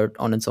comes out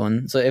on its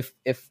own. So if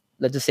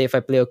let's just say if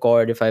I play a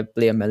chord, if I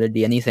play a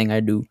melody, anything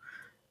I do,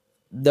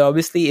 there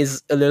obviously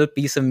is a little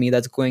piece of me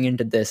that's going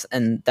into this,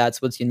 and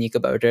that's what's unique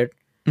about it.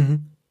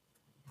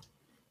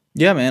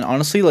 Yeah, man.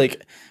 Honestly,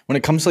 like when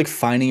it comes to like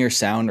finding your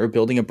sound or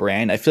building a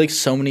brand, I feel like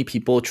so many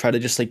people try to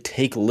just like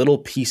take little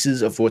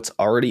pieces of what's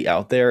already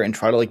out there and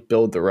try to like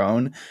build their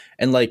own.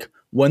 And like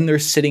when they're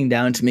sitting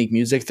down to make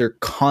music, they're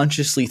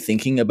consciously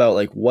thinking about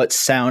like, what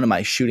sound am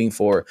I shooting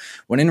for?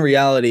 When in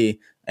reality,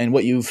 and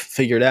what you've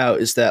figured out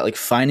is that like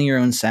finding your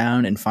own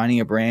sound and finding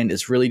a brand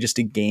is really just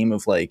a game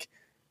of like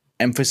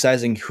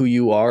emphasizing who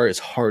you are as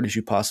hard as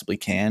you possibly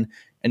can,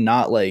 and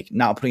not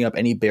putting up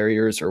any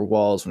barriers or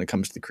walls when it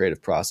comes to the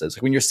creative process.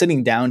 Like when you're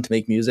sitting down to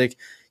make music,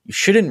 you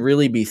shouldn't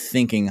really be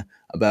thinking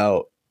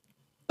about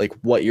like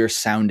what your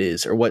sound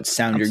is or what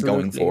sound you're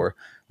going for.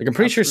 Like I'm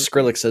pretty sure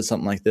Skrillex said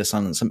something like this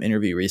on some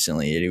interview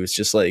recently. And he was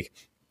just like,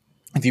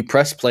 if you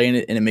press play in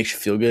it and it makes you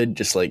feel good,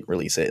 just like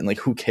release it. And like,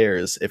 who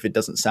cares if it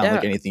doesn't sound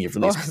like anything you've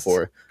released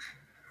before?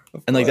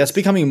 And like, that's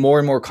becoming more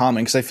and more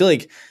common. Cause I feel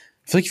like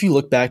if you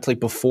look back to like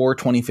before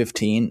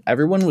 2015,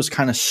 everyone was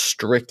kind of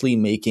strictly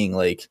making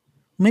like,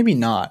 maybe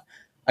not.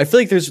 I feel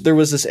like there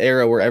was this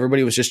era where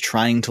everybody was just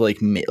trying to like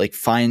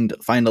find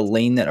a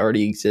lane that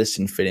already exists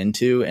and fit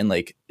into, and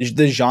like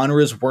the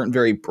genres weren't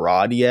very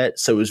broad yet,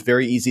 so it was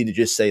very easy to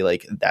just say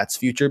like that's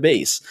future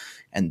bass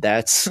and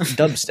that's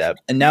dubstep.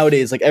 And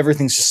nowadays like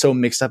everything's just so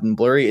mixed up and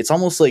blurry. It's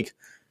almost like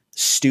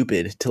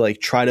stupid to like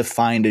try to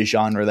find a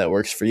genre that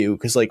works for you,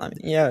 because like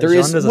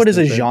what is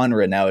a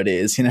genre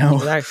nowadays, you know?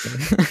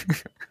 Exactly.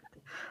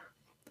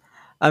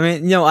 I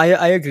mean,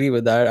 I agree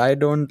with that. I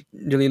don't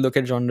really look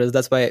at genres.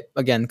 That's why,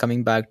 again,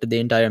 coming back to the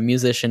entire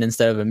musician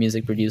instead of a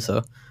music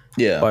producer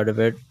part of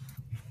it.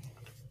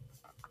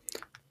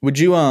 Would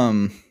you,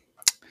 I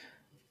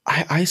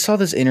saw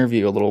this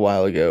interview a little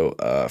while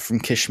ago from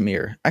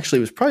Kashmir. Actually,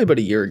 it was probably about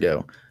a year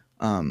ago.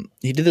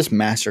 He did this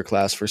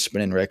masterclass for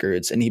Spinnin'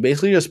 Records, and he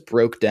basically just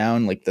broke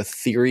down like the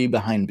theory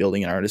behind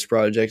building an artist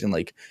project and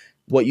like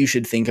what you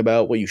should think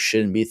about, what you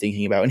shouldn't be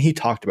thinking about. And he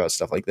talked about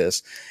stuff like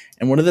this.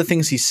 And one of the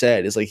things he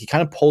said is like, he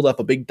kind of pulled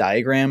up a big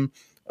diagram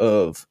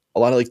of a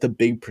lot of like the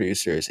big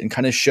producers and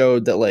kind of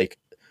showed that like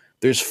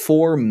there's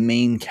four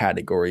main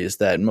categories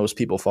that most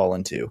people fall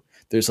into.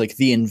 There's like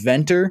the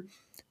inventor,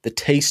 the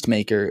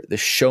tastemaker, the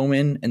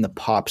showman, and the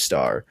pop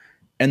star.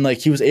 And like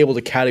he was able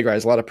to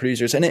categorize a lot of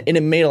producers, and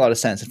it made a lot of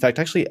sense. In fact,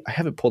 actually, I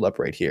have it pulled up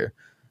right here.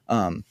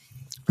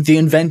 The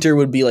inventor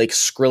would be like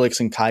Skrillex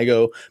and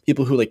Kygo,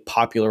 people who like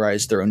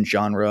popularized their own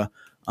genre.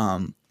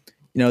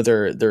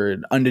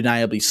 They're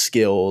undeniably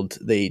skilled.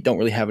 They don't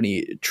really have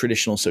any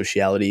traditional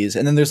socialities.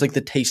 And then there's like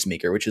the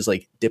tastemaker, which is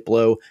like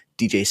Diplo,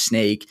 DJ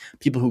Snake,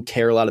 people who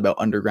care a lot about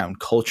underground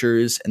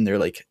cultures, and they're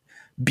like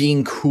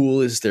being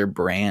cool is their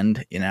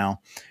brand, you know.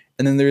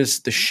 And then there's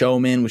the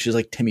showman, which is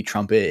like Timmy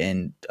Trumpet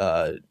and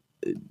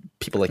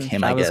people like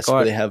him, Travis I guess. Scott.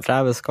 Where they have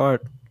Travis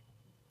Scott.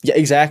 Yeah,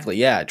 exactly.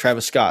 Yeah,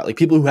 Travis Scott. Like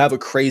people who have a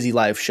crazy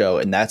live show,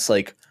 and that's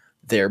like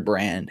their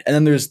brand. And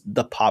then there's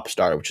the pop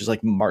star, which is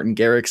like Martin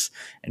Garrix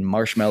and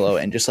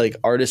Marshmello, and just like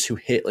artists who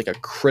hit like a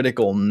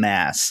critical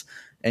mass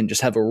and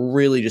just have a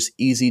really just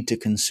easy to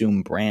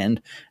consume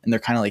brand, and they're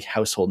kind of like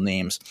household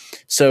names.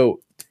 So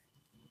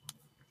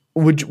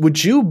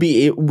would you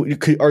be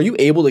are you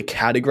able to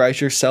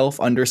categorize yourself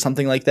under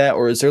something like that,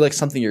 or is there like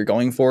something you're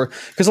going for?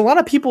 Because a lot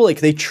of people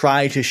like they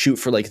try to shoot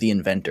for like the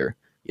inventor,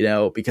 you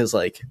know, because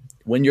like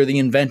when you're the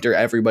inventor,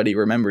 everybody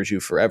remembers you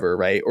forever,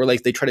 right? Or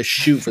like they try to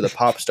shoot for the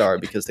pop star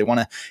because they want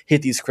to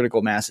hit these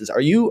critical masses.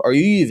 Are you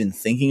even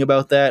thinking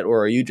about that,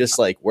 or are you just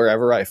like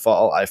wherever I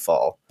fall, I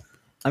fall?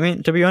 I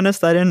mean, to be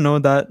honest, I didn't know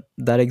that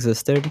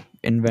existed.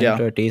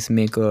 Inventor,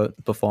 tastemaker,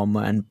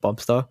 performer, and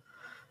pop star.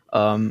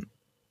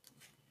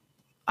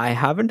 I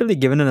haven't really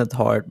given it a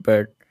thought,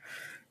 but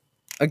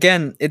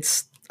again,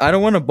 I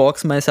don't want to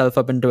box myself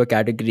up into a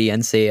category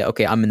and say,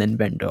 okay, I'm an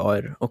inventor,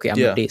 or okay, I'm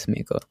a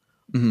tastemaker.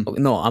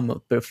 Okay, no, I'm a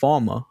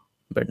performer,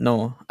 but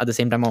no, at the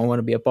same time, I want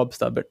to be a pop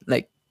star. But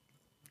like,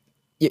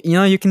 you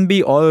know, you can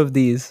be all of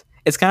these.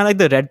 It's kind of like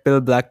the red pill,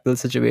 black pill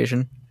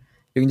situation.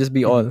 You can just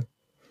be all.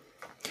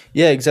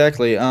 Yeah,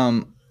 exactly.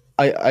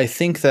 I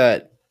think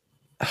that,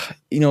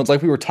 you know, it's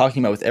like we were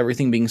talking about with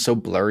everything being so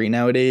blurry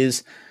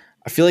nowadays.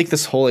 I feel like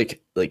this whole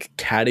like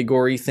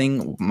category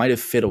thing might have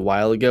fit a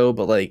while ago,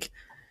 but like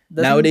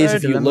nowadays,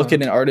 if you look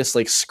at an artist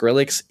like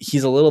Skrillex,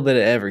 he's a little bit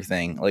of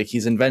everything. Like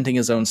he's inventing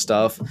his own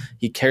stuff.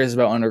 He cares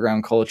about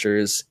underground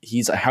cultures.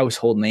 He's a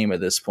household name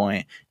at this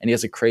point, and he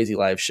has a crazy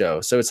live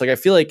show. So it's like I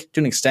feel like to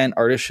an extent,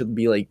 artists should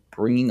be like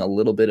bringing a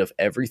little bit of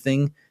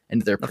everything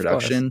into their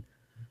production.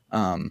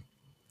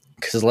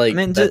 Because like, I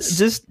mean,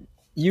 just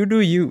you do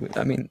you.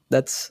 I mean,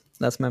 that's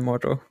my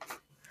motto,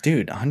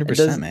 dude.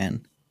 100%,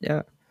 man.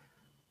 Yeah.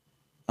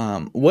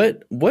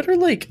 What are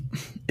like,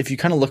 if you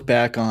kind of look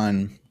back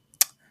on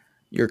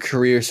your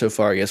career so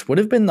far, I guess, what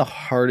have been the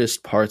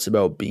hardest parts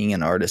about being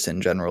an artist in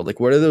general?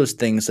 Like, what are those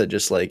things that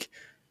just like,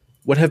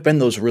 what have been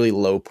those really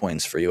low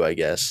points for you, I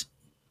guess?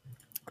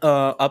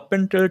 Up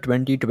until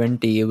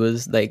 2020, it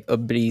was like a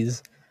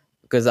breeze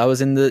because I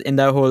was in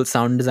that whole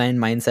sound design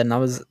mindset, and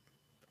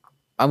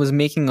I was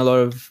making a lot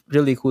of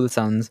really cool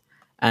sounds,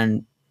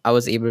 and I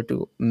was able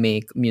to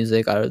make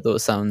music out of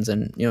those sounds,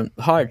 and you know,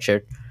 hard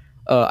shit.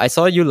 I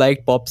saw you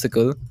liked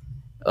Popsicle.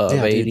 Yeah,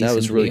 very dude, recently. that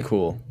was really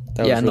cool.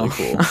 That was really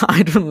cool.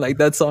 I don't like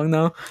that song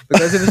now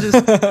because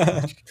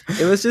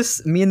it was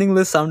just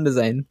meaningless sound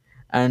design,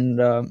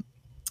 and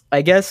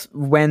I guess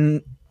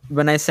when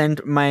I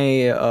sent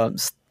my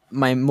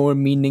my more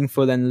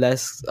meaningful and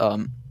less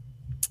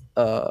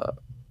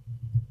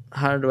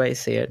how do I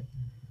say it?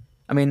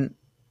 I mean,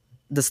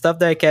 the stuff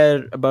that I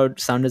care about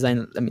sound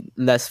design, I mean,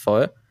 less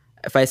for.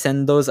 If I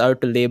send those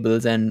out to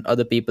labels and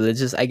other people, it's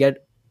just I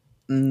get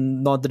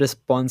not the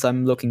response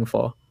I'm looking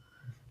for.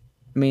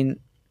 I mean,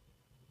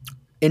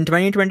 in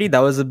 2020, that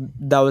was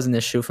an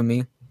issue for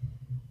me,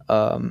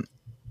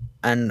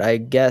 and I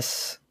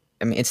guess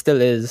I mean it still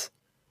is,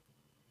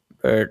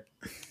 but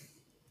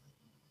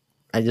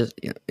I just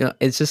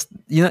it's just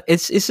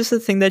it's just a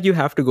thing that you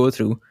have to go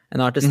through.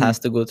 An artist has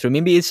to go through.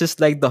 Maybe it's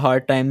just like the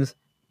hard times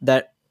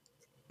that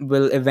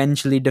will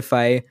eventually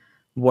define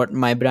what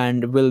my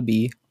brand will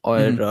be, or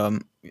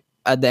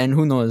at the end,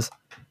 who knows.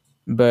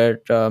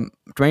 But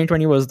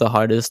 2020 was the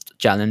hardest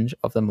challenge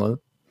of them all.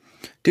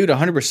 Dude,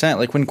 100%.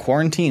 Like when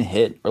quarantine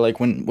hit, or like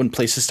when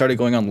places started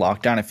going on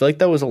lockdown, I feel like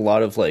that was a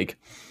lot of like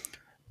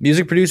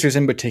music producers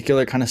in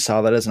particular kind of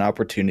saw that as an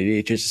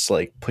opportunity to just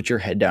like put your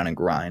head down and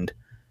grind.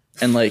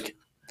 And like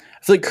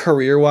I feel like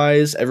career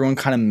wise, everyone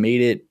kind of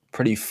made it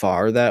pretty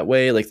far that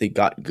way. Like they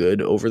got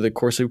good over the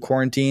course of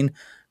quarantine.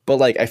 But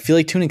like I feel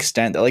like to an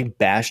extent that like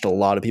bashed a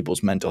lot of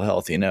people's mental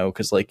health, you know,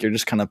 because like you're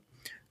just kind of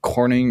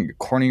cornering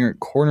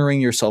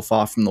yourself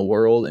off from the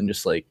world and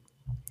just like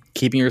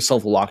keeping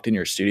yourself locked in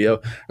your studio.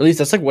 Or at least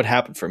that's like what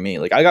happened for me.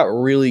 Like I got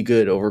really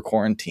good over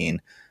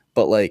quarantine,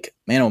 but like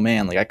man, oh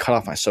man, like I cut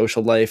off my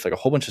social life. Like a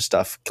whole bunch of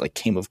stuff like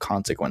came of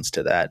consequence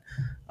to that.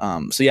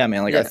 So yeah,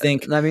 man, like I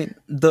think I mean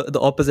the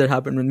opposite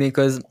happened with me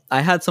because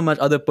I had so much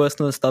other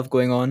personal stuff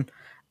going on,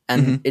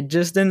 and it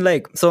just didn't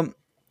like. So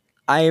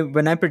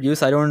when I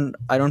produce, I don't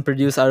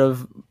produce out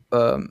of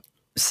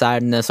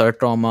sadness or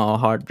trauma or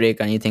heartbreak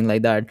or anything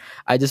like that.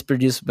 I just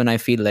produce when I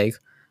feel like.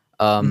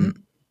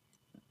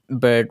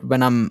 but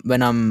when I'm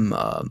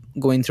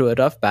going through a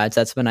rough patch,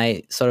 that's when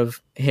I sort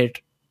of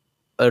hit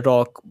a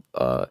rock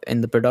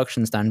in the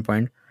production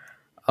standpoint.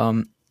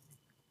 um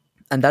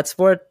and that's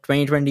what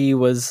 2020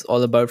 was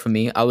all about for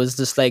me. I was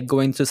just like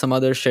going through some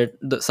other shit,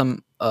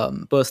 some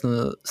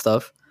personal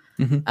stuff,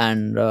 Hmm.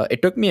 and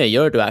it took me a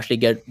year to actually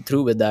get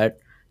through with that.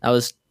 I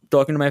was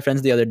talking to my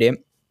friends the other day,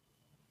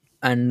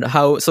 and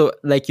how, so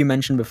like you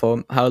mentioned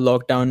before, how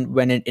lockdown,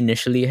 when it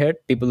initially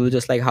hit, people were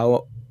just like,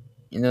 how,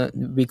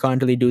 we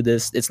can't really do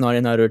this, it's not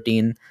in our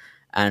routine.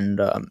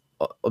 And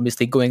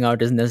obviously going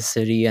out is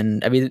necessary,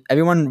 and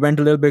everyone went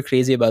a little bit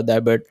crazy about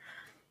that. But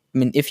I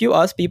mean, if you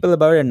ask people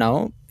about it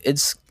now,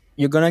 it's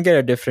you're gonna get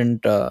a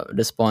different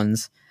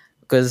response,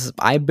 because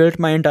I built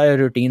my entire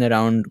routine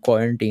around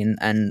quarantine,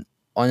 and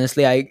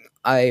honestly,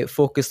 I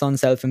focused on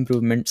self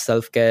improvement,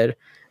 self care,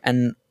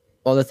 and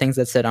all the things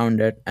that surround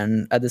it.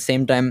 And at the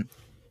same time,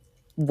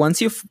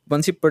 once you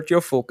put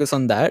your focus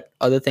on that,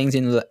 other things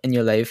in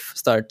your life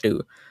start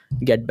to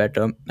get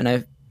better.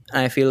 And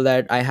I feel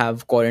that I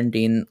have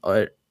quarantine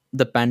or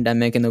the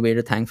pandemic in a way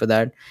to thank for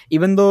that.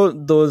 Even though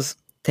those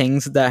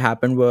things that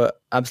happened were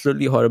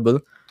absolutely horrible,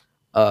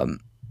 um,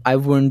 I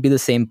wouldn't be the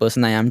same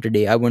person I am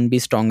today. I wouldn't be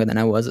stronger than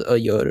I was a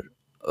year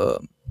uh,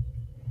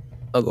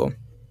 ago.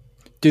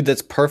 Dude,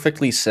 that's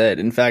perfectly said.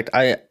 In fact,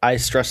 I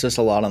stress this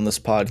a lot on this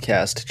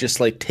podcast.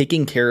 Just like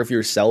taking care of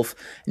yourself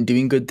and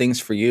doing good things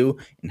for you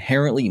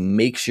inherently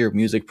makes your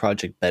music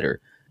project better.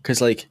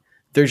 Because like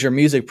there's your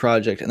music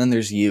project and then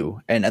there's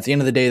you. And at the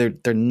end of the day,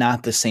 they're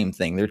not the same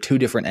thing. They're two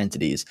different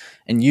entities.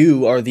 And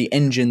you are the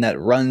engine that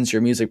runs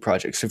your music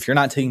project. So if you're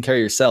not taking care of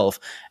yourself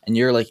and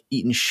you're like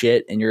eating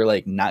shit and you're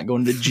like not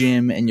going to the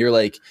gym and you're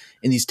like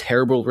in these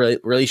terrible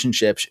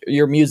relationships,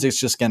 your music's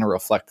just going to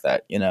reflect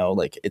that,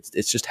 like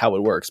it's just how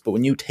it works. But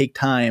when you take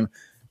time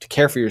to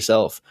care for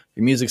yourself,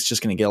 your music's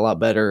just going to get a lot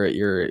better.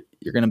 You're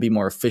going to be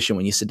more efficient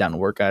when you sit down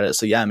and work at it.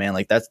 So yeah, man,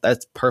 like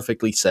that's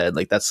perfectly said.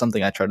 Like that's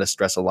something I try to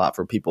stress a lot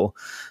for people.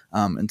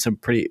 And some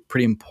pretty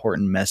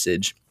important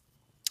message.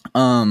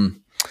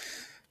 Um,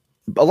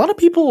 a lot of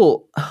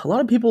people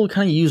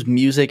kind of use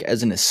music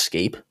as an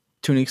escape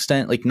to an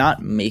extent, like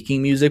not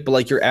making music, but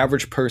like your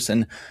average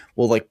person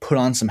will like put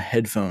on some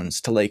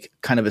headphones to like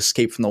kind of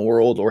escape from the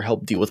world or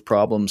help deal with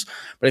problems.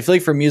 But I feel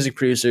like for music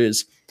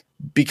producers,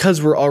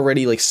 because we're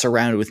already like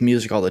surrounded with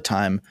music all the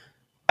time,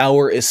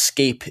 our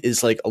escape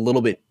is like a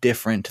little bit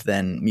different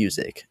than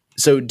music.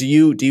 So do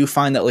you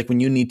find that like when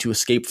you need to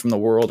escape from the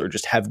world or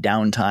just have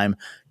downtime,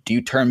 do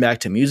you turn back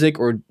to music,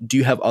 or do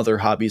you have other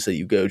hobbies that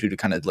you go to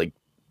kind of like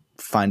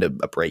find a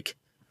break?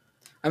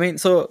 I mean,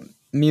 so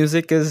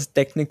music is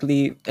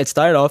technically, it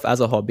started off as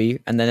a hobby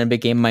and then it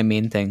became my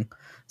main thing.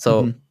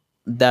 So Hmm.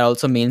 that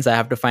also means I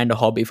have to find a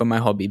hobby for my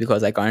hobby,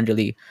 because I can't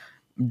really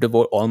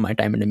devote all my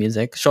time into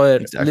music. Sure,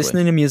 Exactly.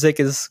 listening to music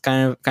is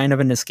kind of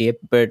an escape,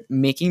 but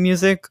making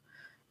music,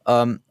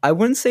 I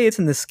wouldn't say it's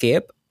an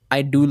escape.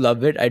 I do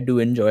love it. I do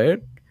enjoy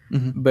it,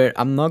 Hmm. but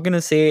I'm not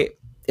gonna say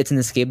it's an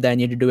escape that I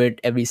need to do it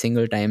every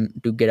single time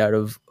to get out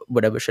of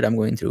whatever shit I'm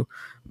going through.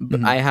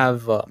 But Hmm. I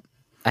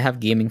have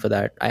gaming for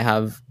that. I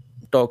have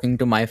talking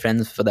to my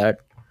friends for that.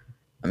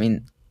 I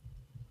mean,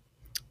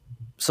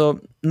 so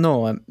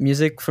no,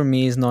 music for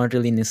me is not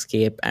really an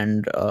escape,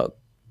 and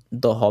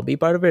the hobby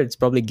part of it, it's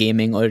probably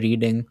gaming or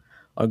reading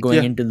or going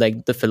Yeah. into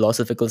like the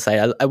philosophical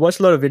side. I watch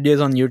a lot of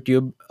videos on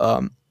YouTube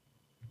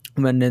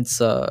when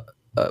it's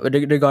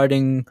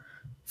regarding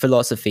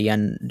philosophy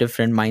and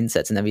different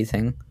mindsets and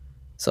everything.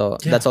 So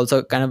Yeah. that's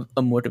also kind of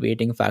a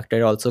motivating factor.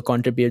 It also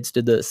contributes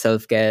to the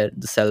self care,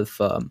 the self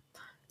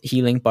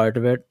healing part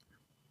of it.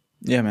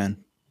 Yeah, man.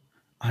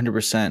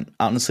 100%.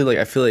 Honestly, like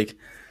I feel like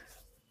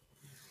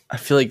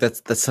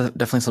that's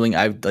definitely something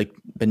I've like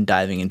been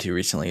diving into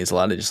recently, is a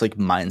lot of just like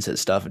mindset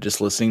stuff,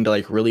 just listening to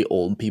like really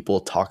old people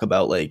talk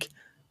about like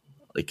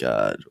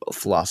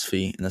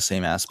philosophy in the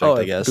same aspect,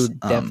 I Oh, guess. dude,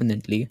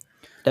 definitely,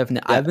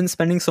 definitely. Yeah. I've been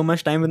spending so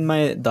much time with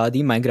my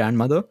dadi, my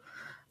grandmother,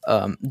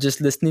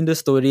 just listening to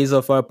stories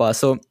of our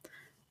past.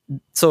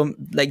 So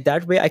like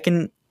that way,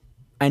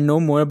 I know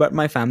more about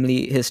my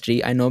family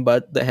history. I know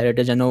about the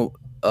heritage. I know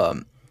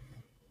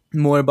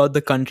more about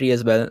the country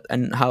as well,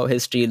 and how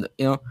history,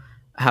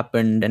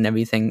 happened and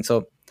everything.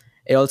 So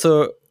it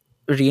also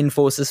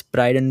reinforces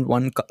pride in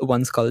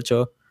one's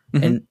culture,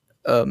 Hmm. and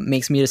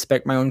makes me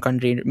respect my own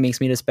country,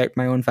 makes me respect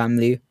my own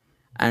family,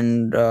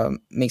 and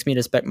makes me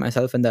respect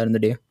myself in that in the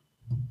day.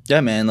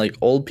 Yeah, man. Like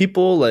old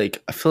people,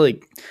 like I feel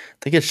like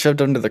they get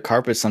shoved under the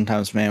carpet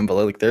sometimes, man. But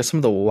like, they're some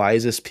of the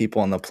wisest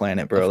people on the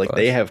planet, bro. Of Like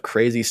they course. have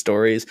crazy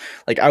stories.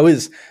 Like I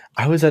was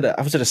at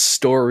a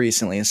store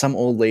recently, and some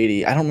old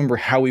lady. I don't remember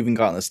how we even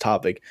got on this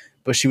topic,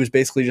 but she was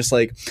basically just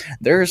like,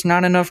 "There's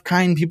not enough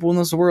kind people in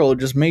this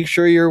world. Just make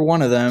sure you're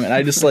one of them." And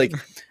I just like,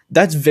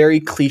 that's very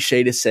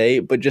cliche to say,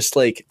 but just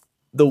like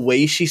the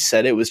way she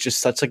said it was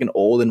just such like an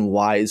old and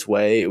wise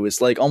way. It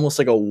was like almost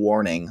like a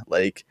warning,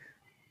 like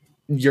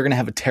you're gonna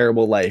have a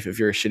terrible life if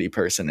you're a shitty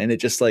person. And it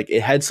just like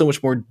it had so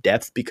much more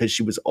depth because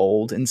she was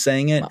old and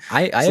saying it.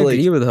 I So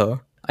agree like, with her.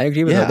 I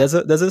agree with her.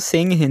 yeah. There's a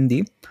saying in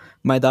Hindi.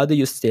 My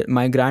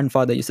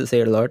grandfather used to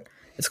say it a lot.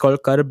 It's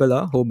called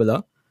Karbala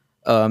Hobala.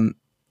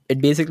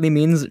 It basically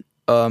means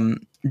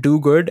do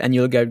good and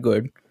you'll get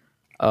good.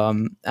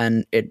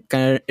 And it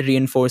kind of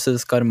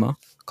reinforces karma.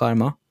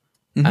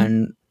 Mm-hmm.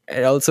 And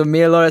it also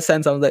made a lot of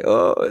sense. I was like,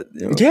 oh,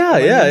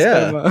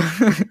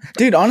 Yeah.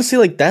 Dude, honestly,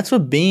 like that's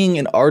what being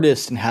an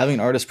artist and having an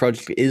artist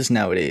project is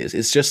nowadays.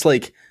 It's just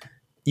like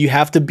you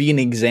have to be an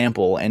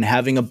example, and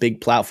having a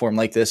big platform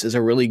like this is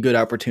a really good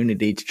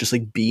opportunity to just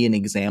like be an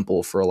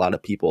example for a lot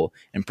of people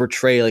and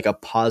portray like a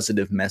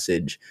positive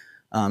message.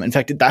 In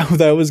fact,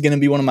 that was going to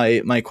be one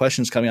of my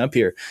questions coming up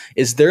here.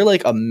 Is there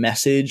like a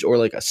message or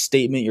like a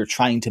statement you're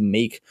trying to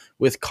make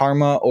with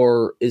Karma,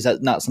 or is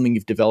that not something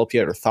you've developed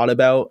yet or thought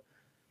about?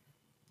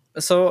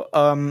 So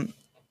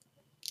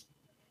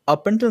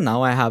up until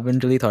now, I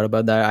haven't really thought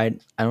about that.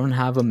 I don't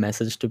have a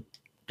message to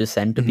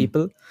send to Mm-hmm.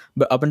 people,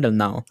 but up until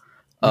now,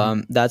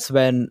 that's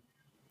when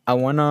I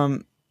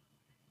want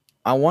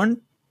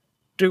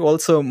to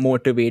also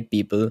motivate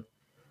people.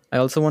 I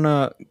also want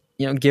to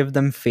give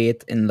them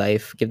faith in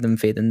life, give them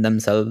faith in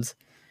themselves.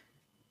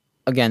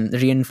 Again,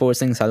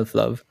 reinforcing self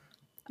love,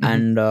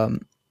 Mm-hmm.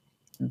 and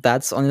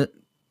that's on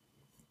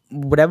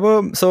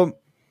whatever. So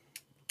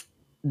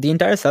the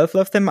entire self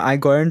love thing I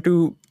got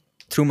into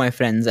through my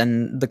friends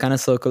and the kind of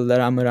circle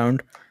that I'm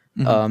around.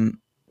 Mm-hmm.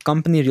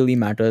 Company really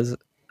matters,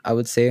 I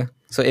would say.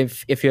 So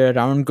if you're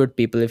around good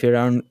people, if you're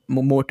around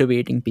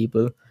motivating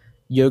people,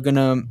 you're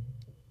gonna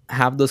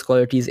have those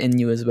qualities in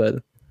you as well.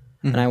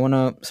 And Mm-hmm. I want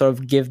to sort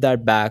of give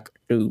that back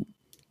to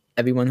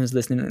everyone who's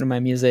listening to my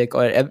music,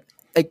 or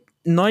like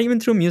not even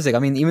through music. I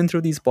mean, even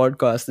through these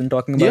podcasts and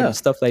talking about Yeah.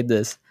 stuff like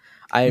this.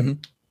 Mm-hmm.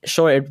 I'm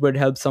sure it would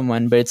help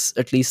someone, but it's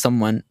at least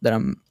someone that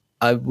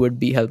I would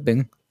be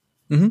helping.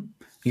 Mm-hmm.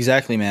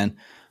 Exactly, man.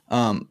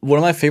 One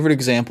of my favorite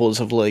examples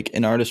of like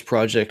an artist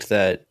project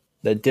that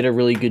did a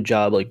really good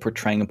job like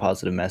portraying a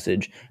positive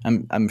message.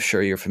 I'm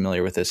sure you're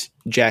familiar with this.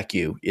 Jack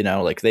U,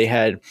 like they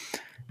had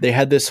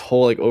this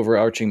whole like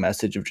overarching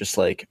message of just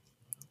like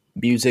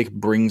music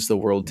brings the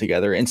world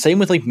together. And same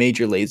with like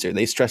Major Lazer.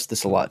 They stress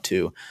this a lot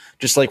too.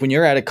 Just like when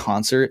you're at a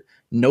concert,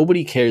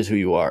 nobody cares who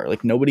you are.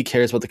 Like nobody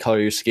cares about the color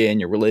of your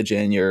skin, your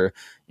religion, your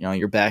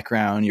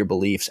background, your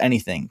beliefs,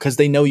 anything, because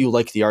they know you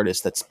like the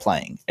artist that's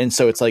playing. And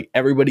so it's like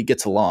everybody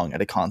gets along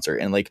at a concert.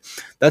 And like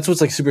that's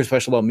what's like super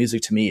special about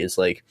music to me is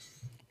like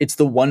it's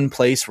the one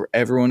place where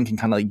everyone can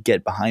kind of like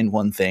get behind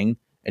one thing,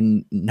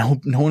 and no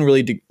one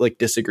really like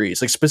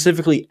disagrees, like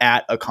specifically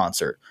at a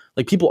concert.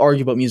 Like people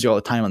argue about music all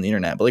the time on the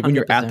internet, but like when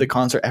you're at the 100%.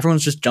 concert,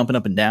 everyone's just jumping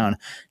up and down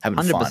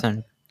having fun.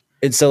 100%.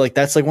 And so like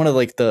that's like one of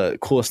like the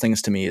coolest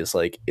things to me is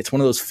like it's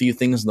one of those few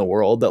things in the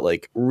world that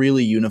like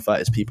really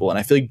unifies people. And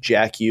I feel like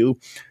Jack U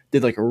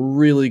did like a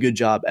really good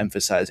job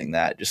emphasizing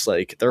that. Just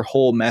like their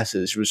whole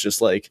message was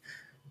just like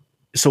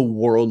so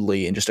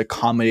worldly and just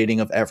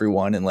accommodating of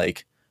everyone, and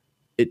like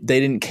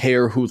they didn't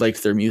care who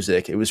liked their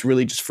music. It was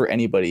really just for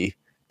anybody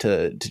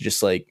to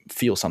just like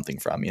feel something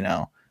from,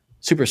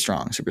 super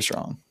strong, super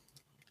strong.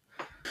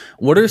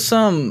 What are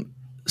some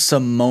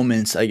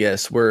moments, I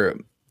guess, where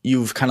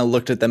you've kind of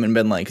looked at them and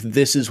been like,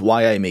 this is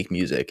why I make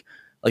music?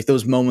 Like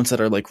those moments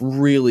that are like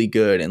really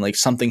good and like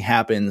something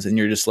happens and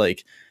you're just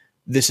like,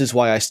 this is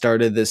why I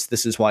started this.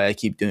 This is why I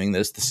keep doing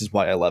this. This is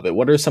why I love it.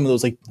 What are some of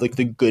those like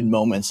the good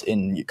moments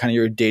in kind of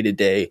your day to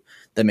day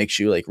that makes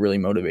you like really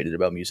motivated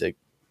about music?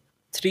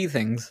 Three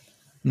things.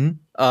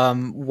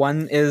 Mm-hmm.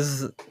 One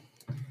is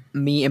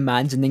me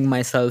imagining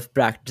myself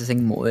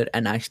practicing more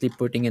and actually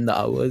putting in the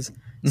hours.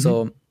 Mm-hmm.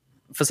 So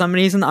for some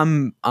reason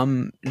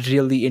I'm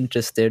really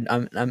interested.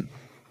 I'm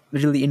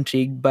really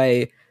intrigued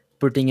by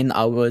putting in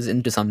hours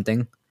into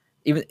something.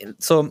 Even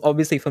so,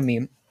 obviously for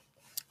me,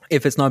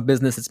 if it's not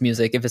business, it's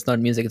music. If it's not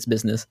music, it's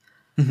business.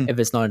 Mm-hmm. If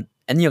it's not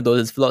any of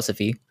those, it's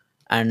philosophy.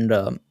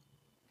 And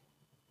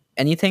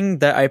anything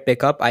that I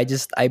pick up, I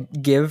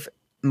give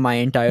my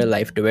entire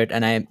life to it,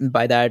 and I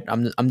by that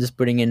I'm just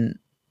putting in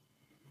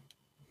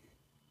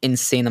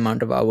insane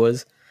amount of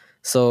hours.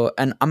 So,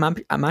 and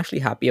I'm actually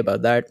happy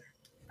about that.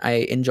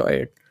 I enjoy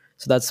it.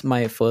 So that's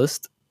my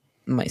first.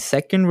 My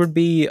second would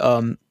be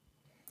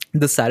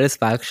the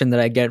satisfaction that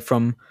I get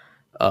from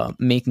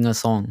making a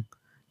song.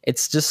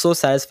 It's just so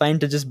satisfying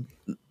to just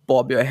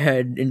bob your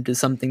head into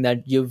something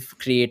that you've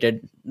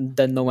created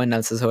that no one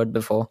else has heard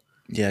before.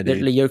 Yeah, dude.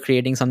 Literally, you're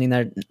creating something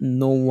that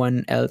no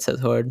one else has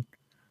heard,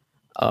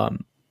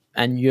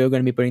 and you're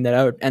going to be putting that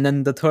out. And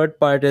then the third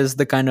part is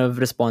the kind of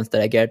response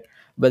that I get,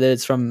 whether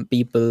it's from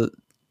people,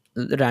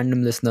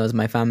 random listeners,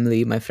 my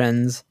family, my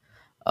friends,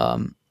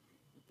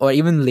 or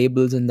even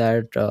labels in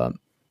that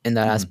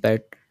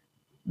aspect.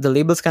 The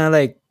labels kind of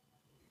like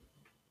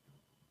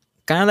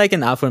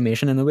an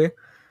affirmation in a way.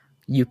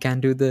 You can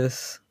do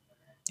this.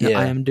 I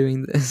Yeah. am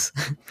doing this.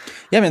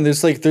 Yeah, man.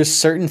 There's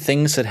certain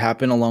things that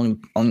happen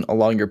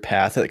along your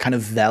path that kind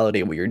of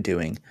validate what you're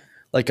doing.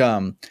 Like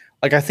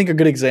I think a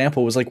good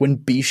example was like when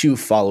Bishu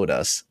followed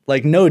us.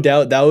 Like no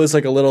doubt that was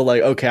like a little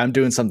like, okay, I'm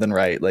doing something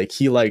right. Like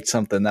he liked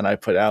something that I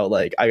put out.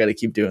 Like I got to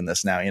keep doing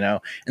this now. And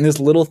there's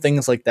little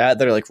things like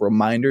that are like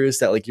reminders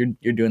that like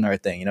you're doing the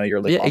right thing. You're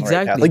like Yeah, on the right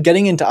path. exactly. Like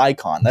getting into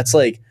Icon.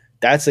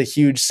 That's a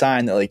huge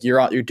sign that like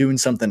you're doing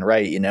something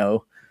right.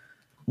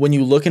 when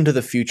you look into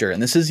the future,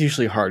 and this is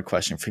usually a hard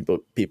question for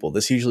people,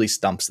 this usually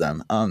stumps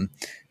them.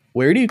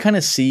 Where do you kind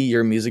of see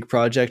your music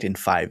project in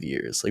 5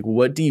 years? Like,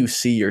 what do you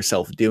see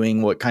yourself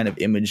doing? What kind of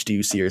image do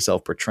you see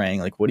yourself portraying?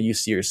 Like, what do you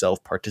see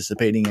yourself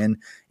participating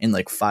in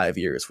like 5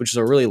 years, which is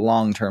a really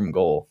long-term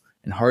goal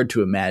and hard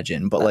to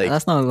imagine, but like,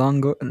 that's not a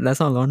long goal. That's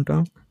not long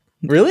term.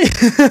 really?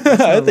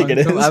 I think it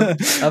is.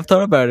 I've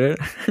thought about it.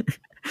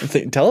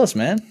 Tell us,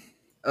 man.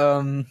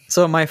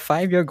 So my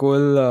 5-year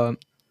goal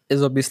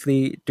is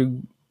obviously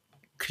to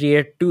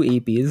create 2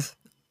 EPs,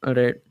 all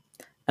right,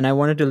 and I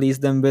wanted to release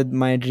them with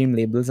my dream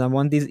labels. I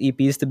want these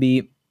EPs to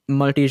be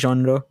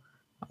multi-genre.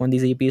 I want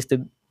these EPs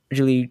to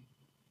really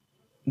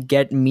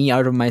get me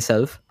out of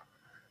myself,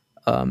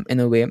 in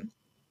a way.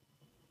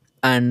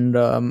 And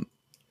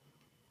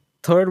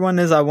third one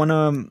is I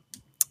wanna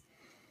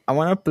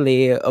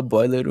play a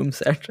Boiler Room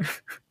set.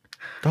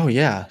 Oh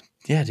yeah,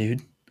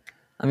 dude.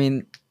 I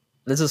mean,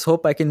 let's just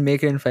hope I can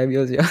make it in 5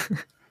 years. Yeah.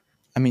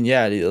 I mean,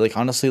 yeah, dude, like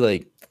honestly,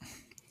 like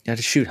you got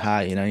to shoot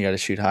high. You know, you got to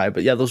shoot high.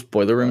 But yeah, those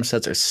Boiler Room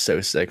sets are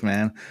so sick,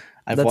 man.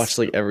 I've watched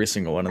like every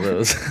single one of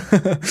those.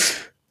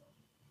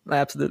 I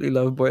absolutely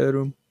love Boiler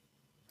Room.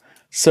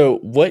 So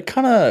what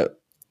kind of,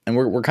 and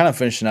we're kind of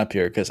finishing up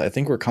here because I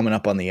think we're coming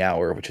up on the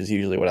hour, which is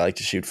usually what I like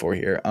to shoot for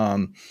here.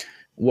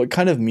 What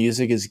kind of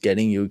music is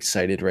getting you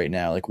excited right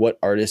now? Like, what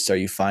artists are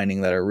you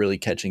finding that are really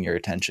catching your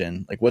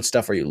attention? Like, what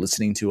stuff are you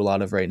listening to a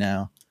lot of right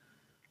now?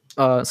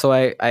 So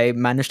I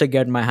managed to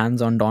get my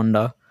hands on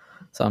Donda,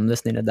 so I'm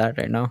listening to that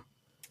right now.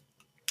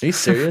 Are you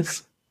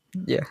serious?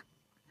 Yeah.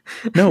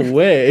 No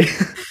way.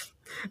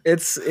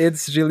 It's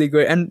really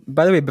good. And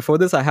by the way, before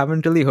this, I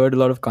haven't really heard a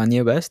lot of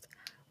Kanye West.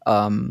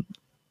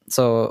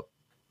 So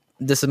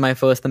this is my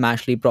first time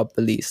actually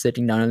properly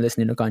sitting down and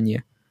listening to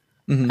Kanye,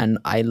 and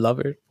I love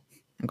it.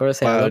 I gotta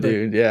say, wow,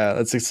 dude, yeah,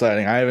 that's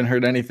exciting. I haven't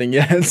heard anything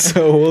yet,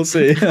 so we'll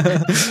see.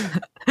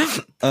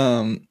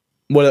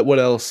 What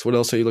else? What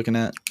else are you looking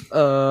at?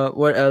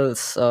 What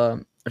else?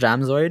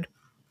 Ramzoid.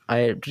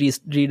 I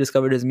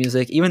rediscovered his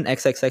music. Even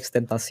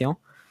XXXTentacion.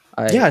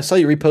 I saw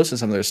you reposting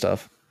some of their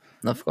stuff.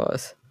 Of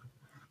course.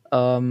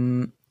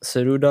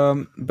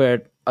 Saruda.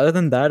 But other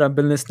than that, I've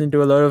been listening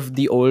to a lot of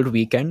The Old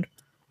Weeknd,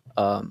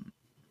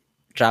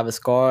 Travis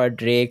Scott,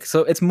 Drake.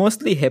 So it's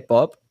mostly hip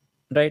hop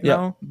right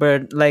now.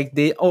 But like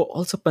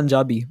also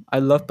Punjabi. I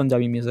love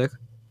Punjabi music.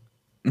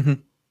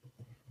 Mm-hmm.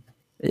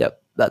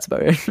 Yep, that's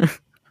about it.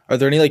 Are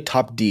there any like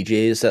top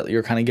DJs that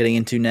you're kind of getting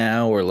into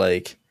now, or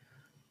like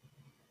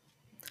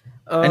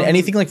and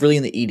anything like really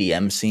in the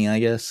EDM scene, I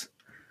guess?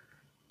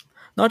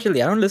 Not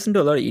really. I don't listen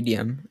to a lot of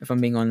EDM, if I'm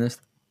being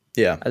honest.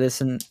 Yeah. I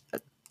listen.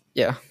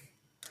 Yeah.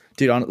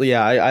 Dude, honestly,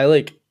 yeah,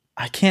 I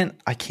can't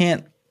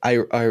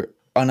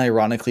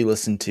unironically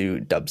listen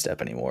to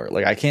dubstep anymore.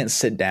 Like, I can't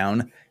sit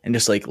down and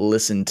just like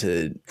listen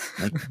to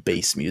like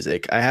bass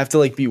music. I have to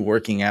like be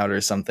working out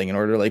or something in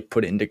order to like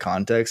put it into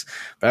context.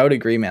 But I would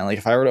agree, man. Like,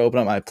 if I were to open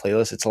up my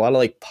playlist, it's a lot of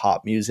like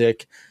pop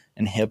music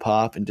and hip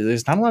hop, and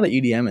there's not a lot of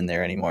EDM in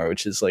there anymore,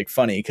 which is like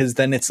funny because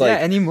then it's like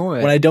anymore.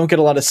 When I don't get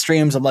a lot of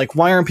streams, I'm like,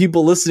 why aren't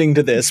people listening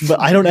to this? But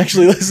I don't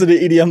actually listen to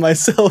EDM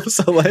myself,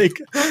 so like.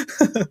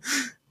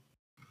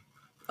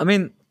 I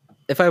mean,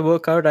 if I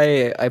work out,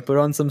 I put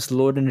on some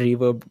slowed and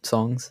reverb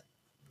songs.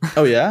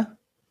 Oh yeah.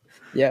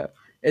 Yeah,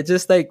 it's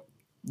just like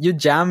you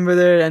jam with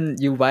it and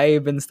you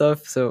vibe and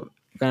stuff, so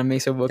it kind of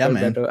makes your workout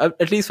better.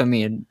 At least for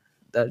me,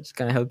 that just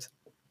kind of helps.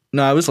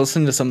 No, I was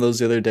listening to some of those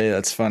the other day.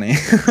 That's funny.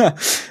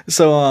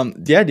 So,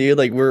 yeah, dude,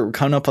 like we're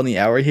coming up on the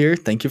hour here.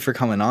 Thank you for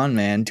coming on,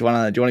 man. Do you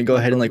wanna go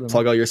ahead and like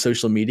plug all your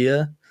social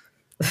media?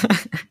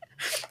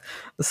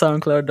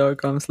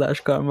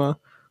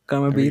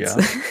 SoundCloud.com/karma beats.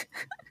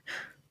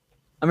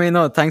 I mean,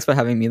 no, thanks for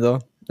having me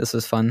though. This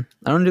was fun.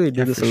 I don't really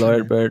do this a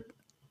lot, but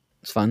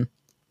it's fun.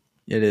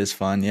 It is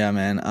fun, yeah,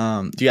 man.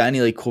 Do you got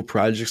any like cool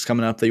projects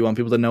coming up that you want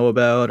people to know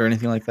about or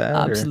anything like that?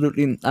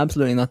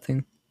 Absolutely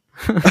nothing.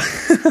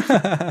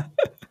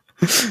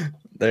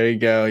 There you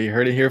go. You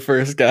heard it here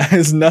first,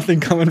 guys. Nothing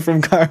coming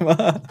from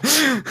Karma.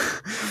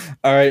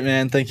 All right,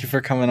 man. Thank you for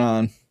coming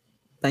on.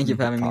 Thank you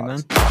for having me, man.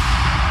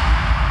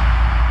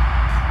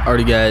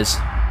 Alrighty, guys.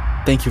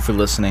 Thank you for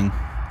listening.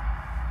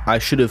 I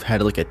should have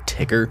had like a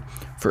ticker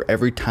for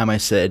every time I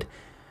said,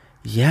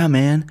 yeah,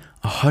 man,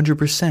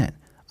 100%.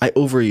 I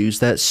overuse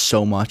that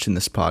so much in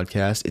this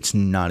podcast. It's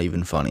not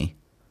even funny.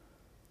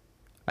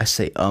 I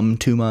say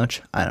too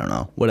much. I don't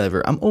know.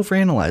 Whatever. I'm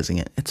overanalyzing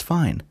it. It's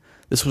fine.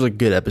 This was a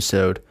good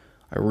episode.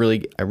 I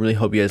really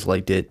hope you guys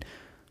liked it.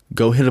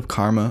 Go hit up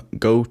Karma.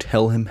 Go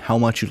tell him how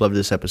much you loved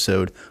this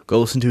episode.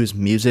 Go listen to his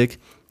music.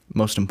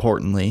 Most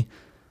importantly,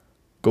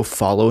 go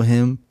follow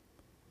him.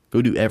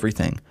 Go do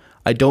everything.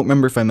 I don't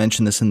remember if I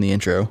mentioned this in the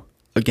intro.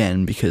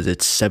 Again, because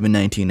it's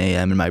 7:19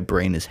 a.m. and my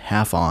brain is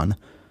half on.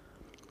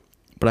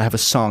 But I have a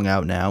song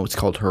out now. It's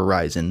called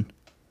Horizon.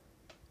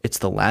 It's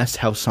the last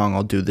house song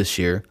I'll do this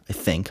year, I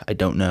think. I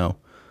don't know.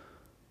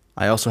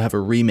 I also have a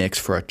remix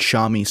for a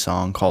Chami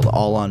song called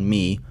All On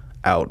Me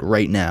out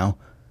right now.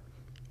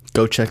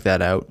 Go check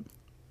that out.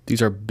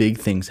 These are big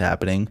things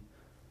happening.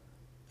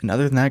 And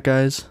other than that,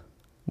 guys,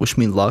 wish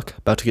me luck.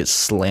 About to get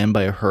slammed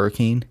by a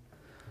hurricane.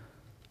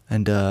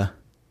 And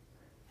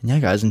yeah,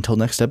 guys, until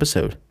next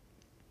episode.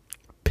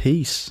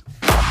 Peace.